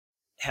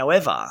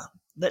 However,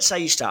 let's say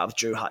you start with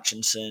Drew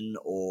Hutchinson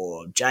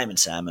or Jamin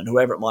Salmon,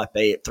 whoever it might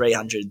be, at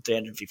 300,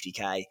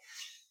 350k.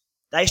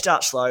 They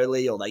start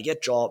slowly or they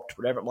get dropped,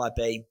 whatever it might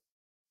be.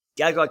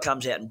 Gagai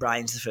comes out and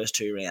brains the first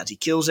 2 rounds. He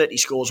kills it. He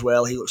scores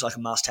well. He looks like a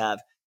must-have.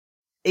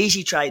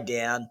 Easy trade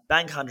down.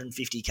 Bank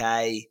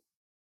 150k.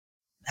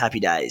 Happy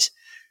days.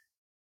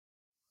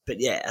 But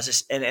yeah,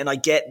 and I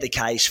get the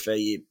case for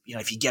you.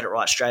 If you get it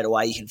right straight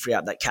away, you can free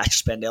up that cash to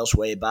spend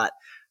elsewhere. But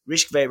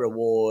risk v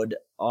reward,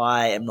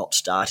 I am not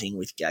starting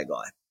with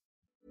Gagai.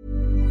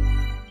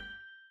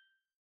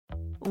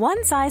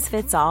 One size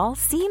fits all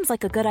seems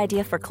like a good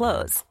idea for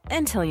clothes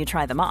until you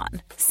try them on.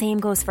 Same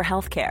goes for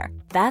healthcare.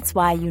 That's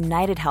why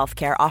United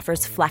Healthcare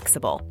offers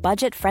flexible,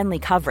 budget-friendly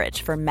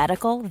coverage for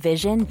medical,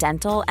 vision,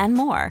 dental, and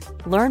more.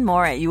 Learn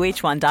more at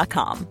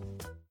uh1.com.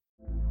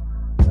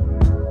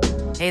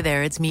 Hey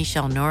there, it's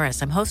Michelle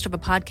Norris. I'm host of a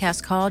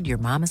podcast called Your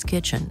Mama's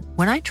Kitchen.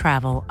 When I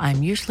travel,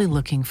 I'm usually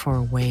looking for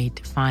a way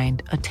to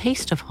find a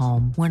taste of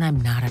home when I'm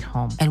not at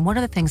home. And one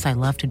of the things I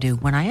love to do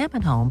when I am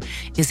at home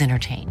is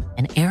entertain.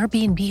 And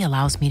Airbnb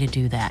allows me to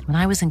do that. When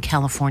I was in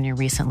California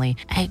recently,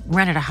 I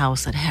rented a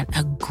house that had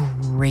a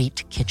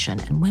great kitchen.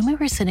 And when we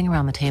were sitting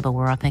around the table,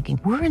 we're all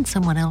thinking, we're in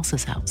someone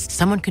else's house.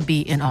 Someone could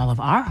be in all of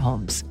our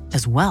homes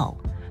as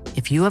well.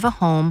 If you have a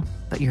home,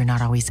 but you're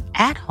not always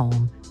at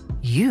home,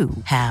 you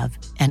have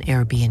an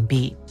Airbnb.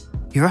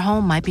 Your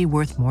home might be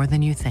worth more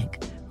than you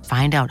think.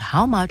 Find out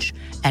how much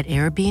at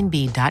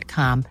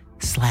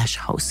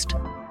airbnb.com/host.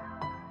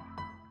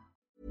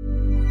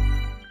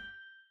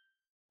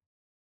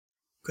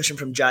 Question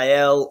from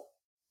JL.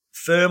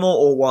 Fermor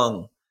or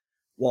Wong?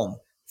 Wong.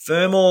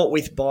 Fermor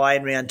with bye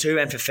in round 2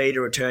 and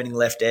Fifita returning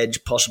left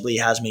edge possibly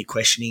has me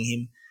questioning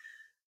him.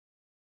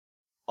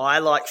 I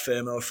like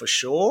Fermor for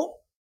sure.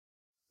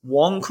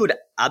 Wong could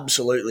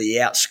absolutely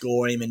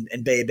outscore him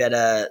and be a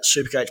better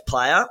Supercoach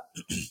player,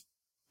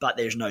 but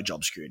there's no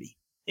job security.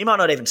 He might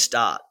not even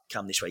start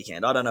come this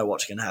weekend. I don't know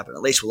what's going to happen.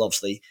 At least we'll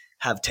obviously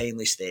have team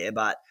lists there,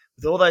 but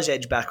with all those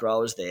edge back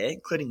rollers there,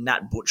 including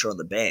Nat Butcher on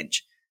the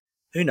bench,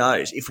 who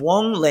knows? If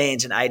Wong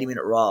lands an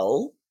 80-minute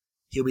role,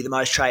 he'll be the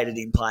most traded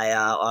in player,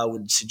 I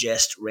would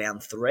suggest,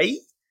 round 3.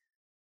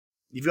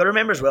 You've got to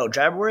remember as well,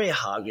 Jared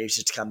Waerea-Hargreaves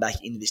is to come back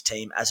into this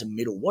team as a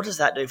middle. What does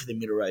that do for the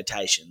middle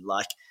rotation?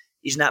 Like,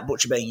 is Nat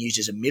Butcher being used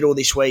as a middle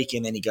this week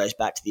and then he goes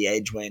back to the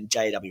edge when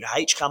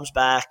JWH comes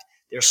back?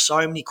 There are so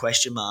many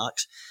question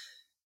marks.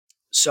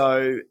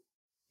 So,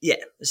 yeah,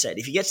 as I said,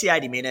 if he gets the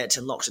 80 minutes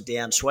and locks it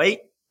down,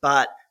 sweet.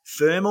 But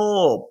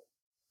Fermor,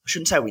 I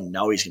shouldn't say we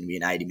know he's going to be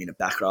an 80-minute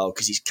back row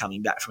because he's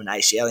coming back from an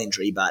ACL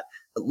injury, but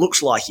it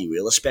looks like he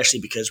will,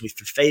 especially because with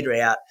Fifita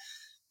out,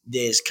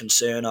 there's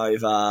concern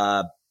over,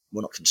 well,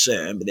 not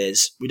concern, but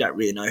we don't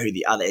really know who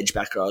the other edge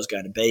back row is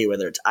going to be,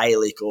 whether it's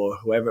Alick or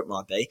whoever it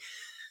might be.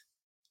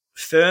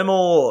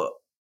 Fermor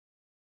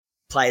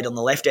played on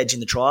the left edge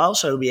in the trial,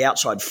 so he'll be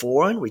outside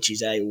Foran, which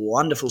is a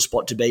wonderful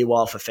spot to be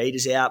while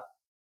Fifita's out.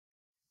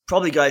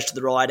 Probably goes to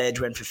the right edge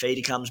when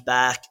Fifita comes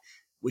back,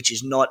 which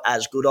is not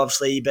as good,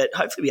 obviously, but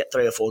hopefully we get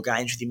 3 or 4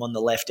 games with him on the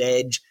left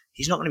edge.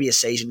 He's not going to be a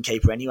season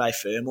keeper anyway,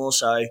 Fermor,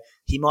 so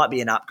he might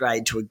be an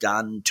upgrade to a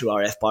gun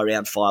 2RF by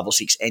round 5 or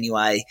 6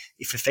 anyway.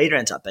 If Fifita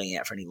ends up being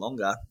out for any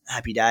longer,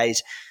 happy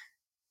days.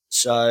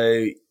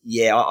 So,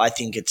 yeah, I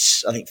think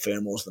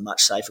Fermor's the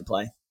much safer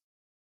play.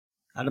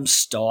 Adam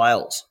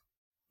Styles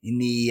in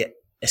the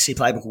SC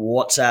Playbook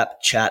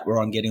WhatsApp chat where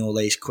I'm getting all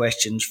these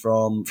questions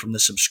from the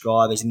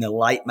subscribers in the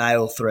late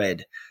mail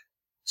thread.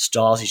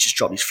 Styles, he's just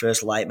dropped his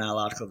first late mail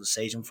article of the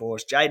season for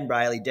us. Jayden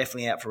Brailey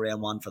definitely out for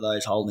round 1 for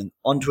those holding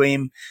onto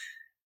him.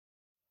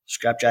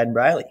 Scrap Jayden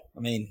Brailey. I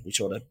mean, we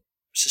sort of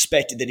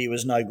suspected that he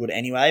was no good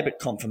anyway, but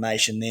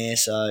confirmation there.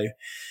 So,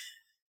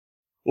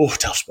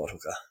 tough spot,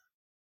 Hooker.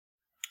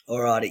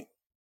 Alrighty.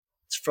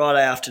 It's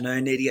Friday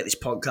afternoon. Need to get this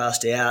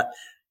podcast out.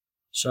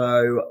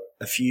 So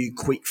a few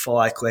quick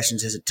fire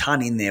questions. There's a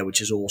ton in there, which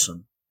is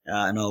awesome.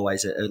 And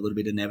always a little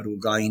bit inevitable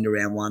going into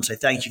round 1. So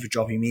thank you for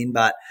dropping me in.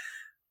 But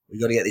we've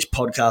got to get this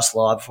podcast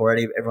live before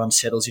everyone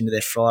settles into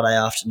their Friday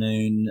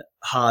afternoon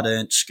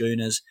hard-earned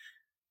schooners.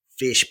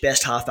 Fish,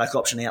 best halfback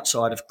option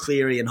outside of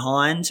Cleary and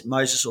Hines,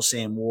 Moses or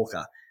Sam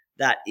Walker.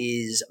 That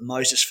is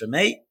Moses for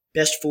me.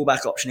 Best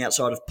fullback option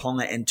outside of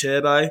Ponga and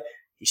Turbo.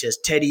 He says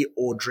Teddy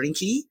or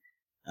Drinky.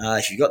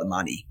 If you've got the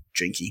money,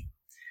 Drinky.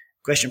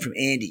 Question from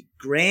Andy.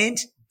 Grant,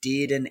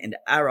 Dearden and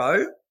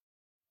Arrow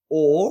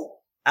or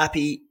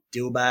Appy,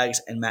 Dillbags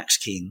and Max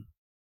King?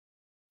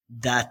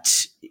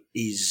 That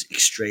is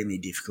extremely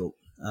difficult.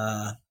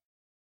 I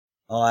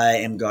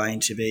am going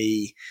to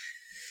be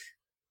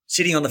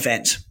sitting on the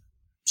fence.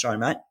 Sorry,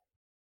 mate.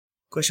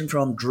 Question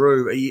from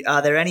Drew.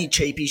 Are there any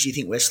cheapies you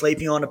think we're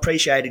sleeping on?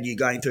 Appreciated you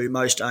going through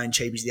most owned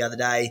cheapies the other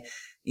day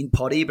in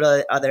Potty,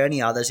 but are there any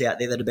others out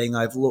there that are being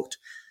overlooked?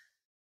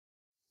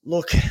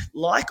 Look,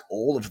 like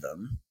all of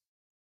them,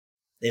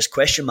 there's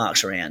question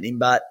marks around him,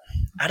 but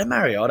Adam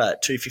Mariota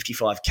at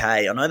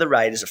 $255K, I know the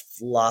Raiders are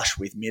flush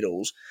with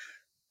middles,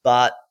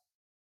 but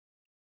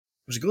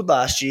it was good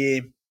last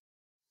year.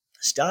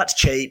 Starts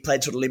cheap,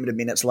 played sort of limited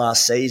minutes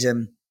last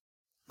season.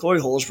 Corey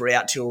Horsburgh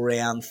out till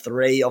round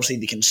 3. Obviously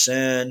the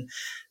concern.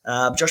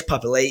 Josh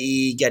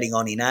Papali'i getting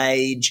on in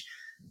age.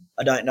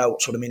 I don't know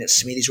what sort of minutes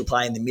Smithies will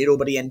play in the middle,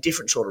 but he had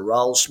different sort of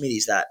roles.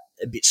 Smithies that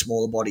a bit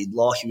smaller bodied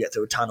lock. He'll get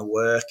through a ton of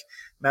work.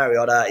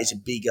 Mariota is a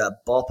bigger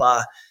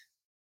bopper.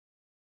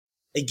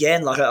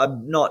 Again, like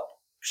I'm not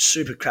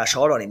super crash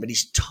hot on him, but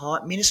his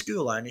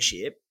minuscule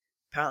ownership.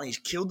 Apparently he's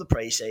killed the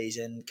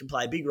preseason, can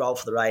play a big role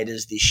for the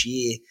Raiders this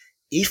year.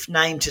 If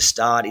named to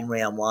start in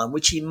round 1,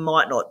 which he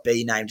might not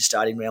be named to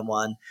start in round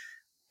 1,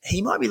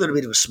 he might be a little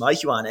bit of a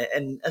smoky one.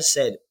 And as I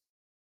said,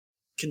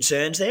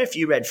 concerns there, a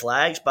few red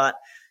flags, but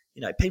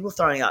people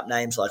throwing up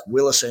names like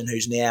Willison,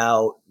 who's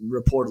now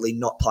reportedly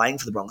not playing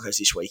for the Broncos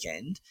this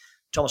weekend.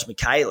 Thomas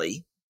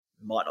McKaylee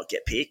might not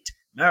get picked.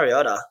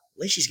 Mariota, at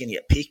least he's going to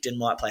get picked and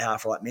might play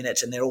half-right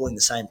minutes, and they're all in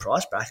the same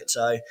price bracket.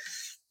 So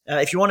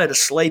if you wanted a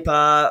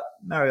sleeper,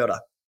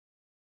 Mariota.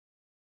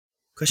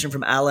 Question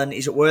from Alan,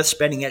 is it worth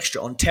spending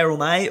extra on Terrell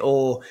May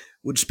or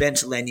would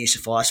Spencer Leniu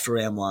suffice for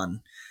round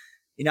 1?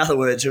 In other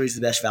words, who is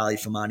the best value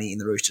for money in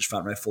the Roosters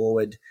front row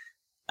forward?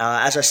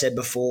 As I said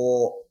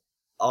before,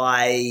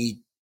 I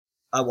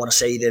want to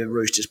see the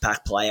Roosters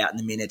pack play out in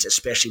the minutes,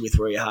 especially with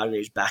Rhea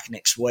Hargreaves back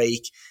next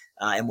week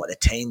and what the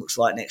team looks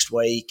like next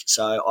week.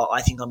 So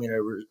I think I'm going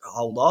to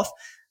hold off.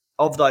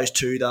 Of those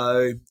two,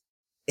 though,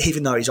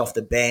 even though he's off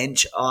the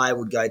bench, I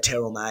would go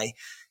Terrell May.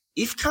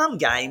 If come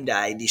game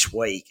day this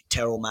week,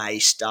 Terrell May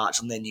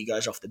starts and then he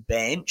goes off the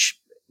bench,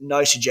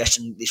 no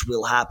suggestion this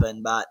will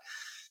happen, but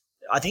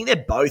I think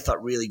they're both like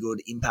really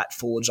good impact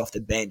forwards off the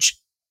bench.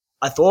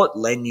 I thought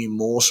Leniu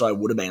more so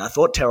would have been. I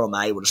thought Terrell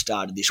May would have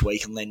started this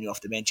week and Leniu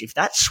off the bench. If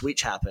that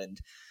switch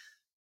happened,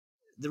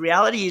 the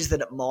reality is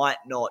that it might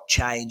not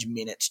change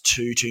minutes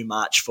too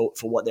much for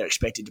what they're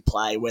expected to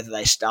play, whether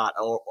they start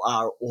or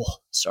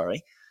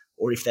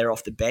if they're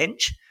off the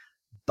bench.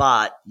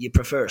 But you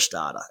prefer a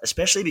starter,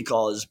 especially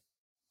because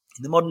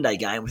in the modern day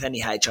game, with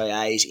any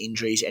HIAs,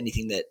 injuries,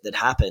 anything that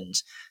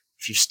happens,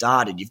 if you've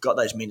started, you've got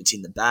those minutes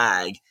in the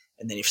bag,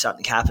 and then if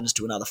something happens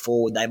to another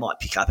forward, they might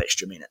pick up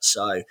extra minutes.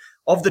 So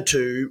of the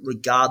two,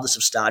 regardless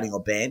of starting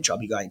or bench, I'll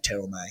be going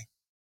Terrell May.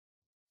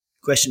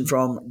 Question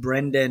from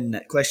Brendan.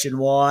 Question,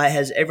 why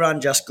has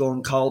everyone just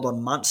gone cold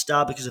on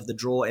Munster because of the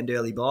draw and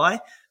early bye,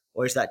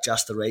 or is that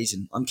just the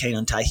reason? I'm keen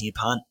on taking a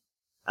punt.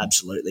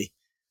 Absolutely.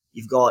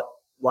 You've got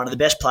one of the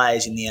best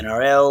players in the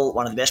NRL,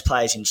 one of the best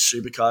players in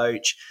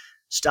Supercoach,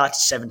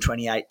 starts at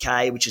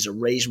 $728K, which is a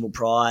reasonable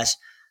price.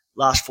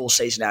 Last 4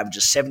 season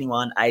averages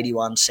 71,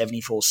 81,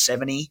 74,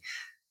 70.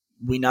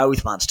 We know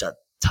with Munster,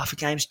 tougher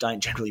games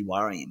don't generally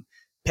worry him.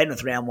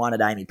 Penrith round 1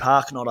 at Amy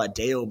Park, not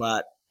ideal,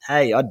 but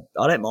hey, I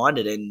don't mind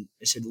it. And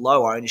I said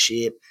low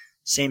ownership,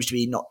 seems to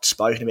be not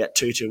spoken about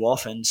too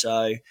often.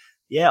 So,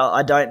 yeah,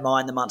 I don't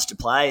mind the Munster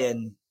play,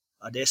 and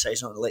I dare say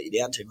he's not going to let you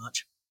down too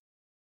much.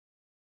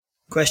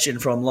 Question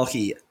from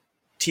Lockie.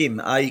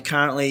 Tim, are you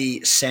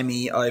currently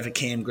semi over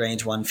Cam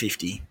Green's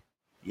 150?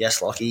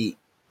 Yes, Lockie.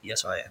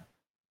 Yes, I am.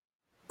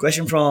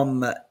 Question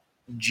from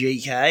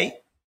GK. I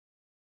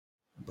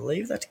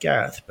believe that's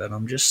Gareth, but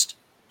I'm just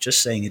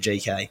seeing a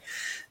GK.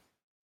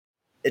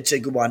 It's a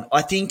good one.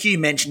 I think you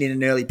mentioned in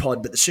an early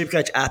pod, but the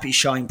Supercoach app is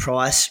showing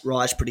price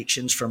rise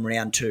predictions from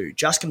round 2.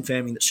 Just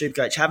confirming that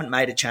Supercoach haven't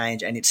made a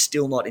change and it's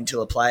still not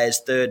until a player's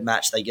third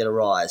match they get a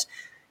rise.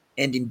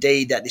 And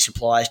indeed that this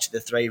applies to the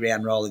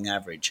 3-round rolling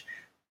average.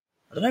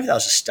 I don't know if that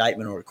was a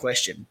statement or a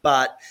question,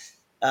 but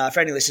for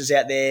any listeners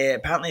out there,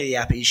 apparently the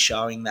app is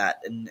showing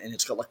that, and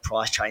it's got like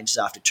price changes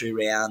after 2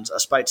 rounds. I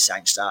spoke to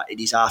Sangstar. It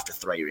is after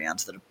 3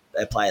 rounds that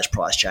a player's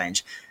price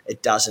change.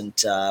 It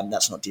doesn't.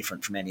 That's not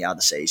different from any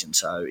other season.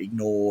 So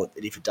ignore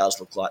that if it does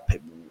look like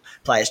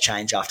players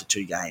change after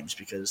 2 games,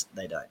 because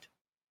they don't.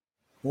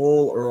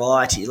 All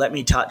righty, let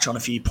me touch on a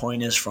few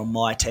pointers from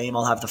my team.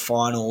 I'll have the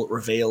final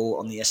reveal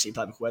on the SC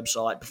Playbook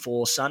website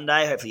before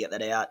Sunday. Hopefully get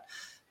that out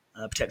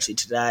potentially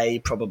today,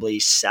 probably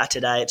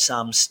Saturday at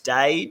some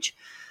stage.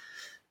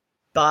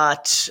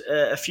 But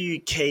a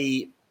few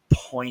key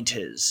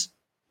pointers.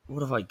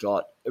 What have I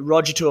got?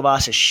 Roger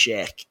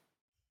Tuivasa-Sheck.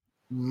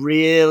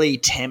 Really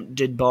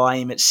tempted by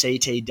him at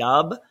CT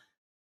Dub.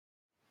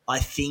 I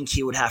think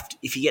he would have to,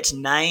 if he gets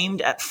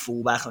named at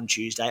fullback on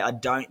Tuesday, I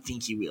don't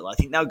think he will. I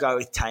think they'll go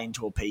with Tane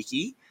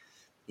Tuapiki,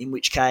 in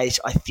which case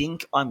I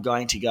think I'm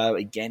going to go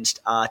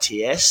against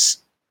RTS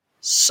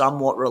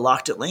somewhat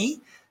reluctantly.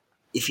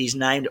 If he's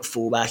named at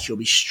fullback, he'll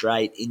be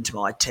straight into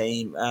my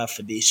team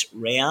for this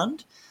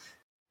round.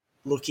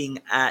 Looking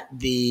at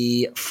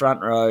the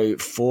front row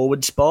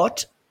forward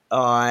spot,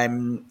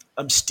 I'm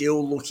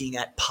still looking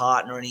at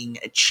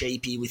partnering a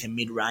cheapie with a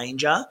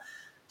mid-ranger.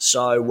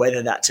 So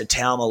whether that's a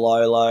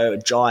Taumalolo, a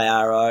Jai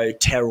Arrow,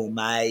 Terrell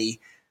May,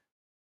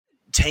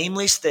 team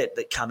lists that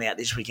come out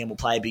this weekend will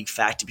play a big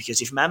factor, because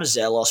if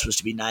Mamazelos was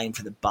to be named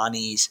for the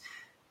Bunnies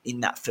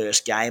in that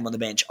first game on the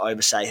bench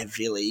over, say,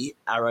 Havili,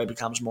 Arrow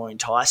becomes more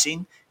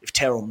enticing. If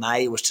Terrell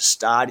May was to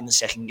start in the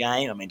second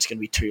game, I mean, it's going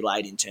to be too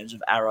late in terms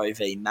of Arrow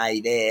v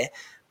May there,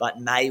 but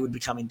May would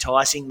become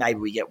enticing. Maybe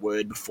we get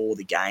word before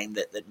the game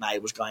that May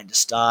was going to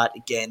start.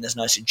 Again, there's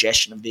no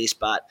suggestion of this,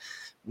 but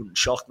wouldn't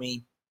shock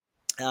me.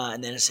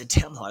 And then it's a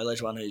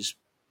Taumalolo's one who's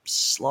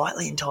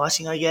slightly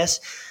enticing, I guess.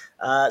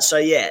 So,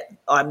 yeah,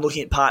 I'm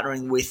looking at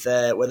partnering with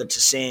whether it's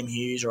a Sam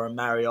Hughes or a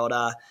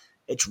Mariota.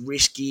 It's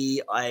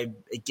risky.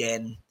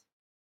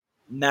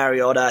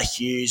 Mariota,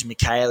 Hughes,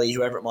 McKaylee,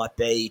 whoever it might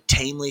be,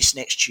 team lists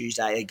next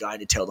Tuesday are going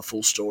to tell the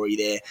full story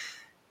there.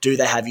 Do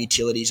they have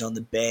utilities on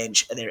the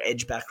bench? Are there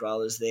edge back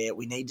rollers there?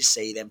 We need to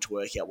see them to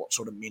work out what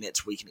sort of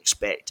minutes we can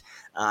expect,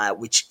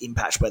 which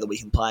impacts whether we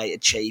can play a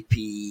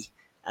cheapie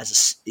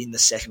in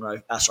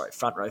the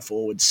front row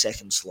forward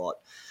second slot.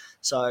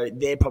 So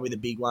they're probably the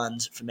big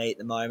ones for me at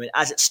the moment.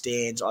 As it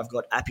stands, I've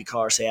got Api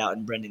Coruscant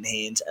and Brendan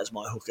Hands as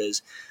my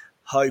hookers,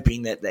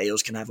 hoping that the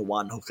Eels can have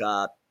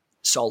a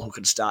sole hooker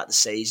to start the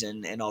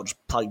season, and I'll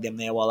just plug them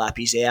there while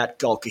Appy's out.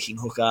 Goal kicking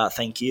hooker,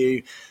 thank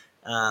you.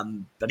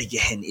 But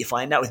again, if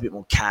I end up with a bit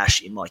more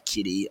cash in my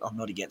kitty, I'm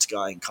not against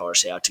going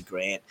Coruscant to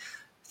Grant.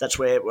 That's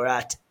where we're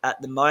at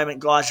the moment,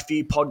 guys. A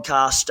few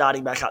podcasts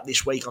starting back up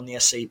this week on the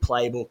SC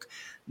Playbook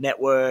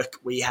Network.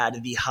 We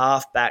had the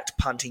Half-Backed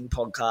Punting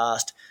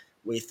podcast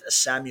with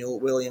Samuel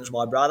Williams,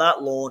 my brother,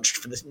 launched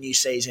for the new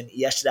season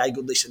yesterday.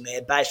 Good listen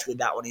there. Basically,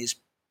 that one is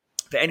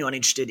for anyone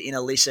interested in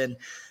a listen.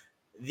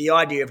 The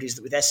idea of it is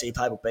that with SC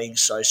Playbook being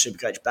so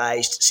Supercoach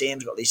based,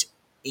 Sam's got this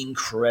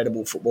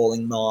incredible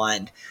footballing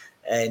mind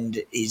and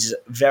is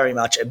very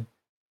much a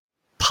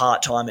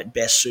part-time at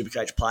best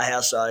Supercoach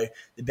player. So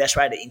the best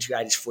way to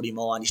integrate his footy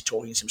mind is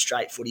talking some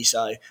straight footy.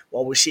 So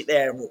while we sit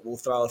there and we'll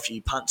throw a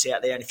few punts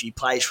out there and a few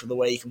plays for the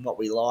week and what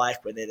we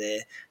like, whether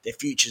they're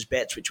futures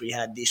bets, which we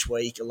had this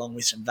week, along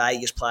with some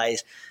Vegas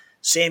plays,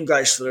 Sam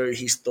goes through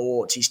his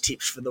thoughts, his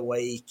tips for the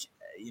week,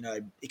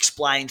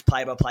 explains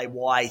play by play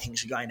why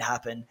things are going to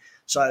happen.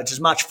 So it's as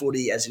much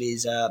footy as it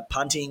is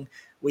punting.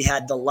 We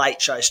had the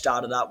late show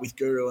started up with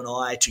Guru and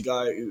I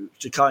to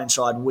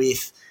coincide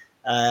with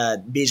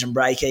Biz and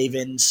Break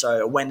Even.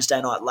 So a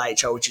Wednesday night late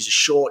show, which is a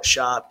short,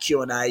 sharp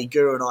Q&A.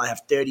 Guru and I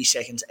have 30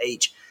 seconds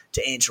each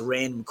to answer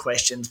random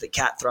questions that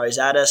Kat throws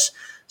at us.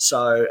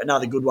 So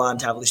another good one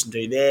to have a listen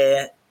to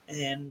there.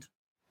 And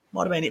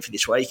might have been it for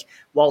this week.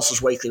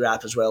 Walsh's weekly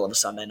wrap as well on a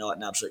Sunday night,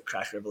 an absolute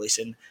cracker of a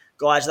listen.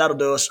 Guys, that'll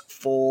do us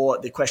for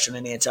the question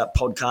and answer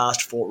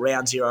podcast for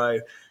round 0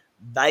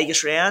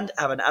 Vegas round.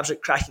 Have an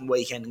absolute cracking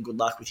weekend and good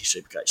luck with your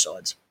Supercoach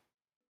sides.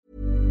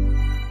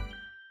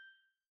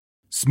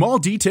 Small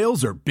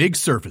details are big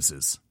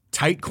surfaces.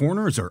 Tight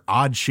corners are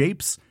odd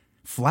shapes.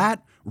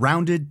 Flat,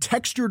 rounded,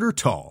 textured, or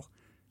tall.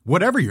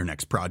 Whatever your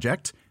next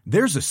project,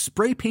 there's a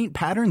spray paint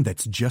pattern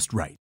that's just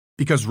right.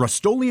 Because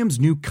Rust-Oleum's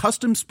new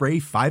Custom Spray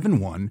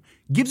 5-in-1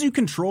 gives you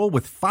control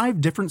with 5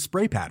 different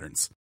spray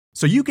patterns.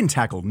 So you can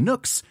tackle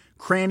nooks,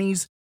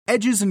 crannies,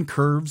 edges, and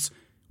curves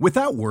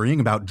without worrying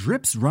about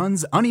drips,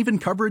 runs, uneven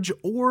coverage,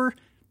 or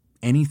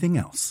anything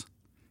else.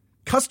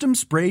 Custom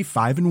Spray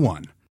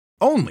 5-in-1.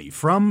 Only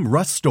from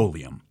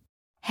Rust-Oleum.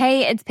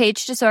 Hey, it's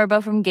Paige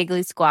DeSorbo from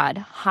Giggly Squad.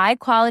 High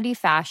quality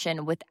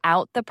fashion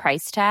without the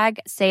price tag.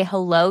 Say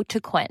hello to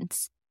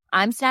Quince.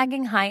 I'm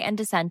snagging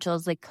high-end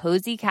essentials like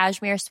cozy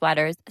cashmere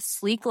sweaters,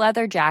 sleek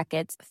leather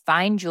jackets,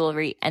 fine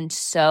jewelry, and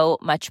so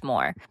much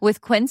more.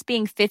 With Quince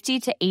being 50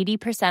 to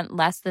 80%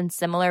 less than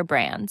similar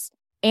brands.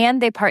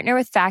 And they partner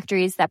with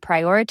factories that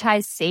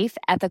prioritize safe,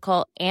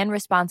 ethical, and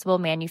responsible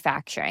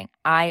manufacturing.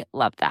 I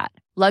love that.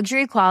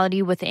 Luxury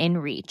quality within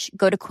reach.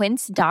 Go to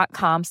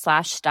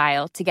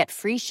quince.com/style to get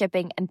free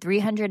shipping and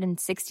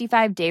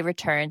 365-day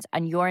returns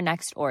on your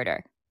next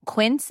order.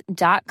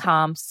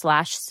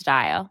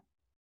 Quince.com/style.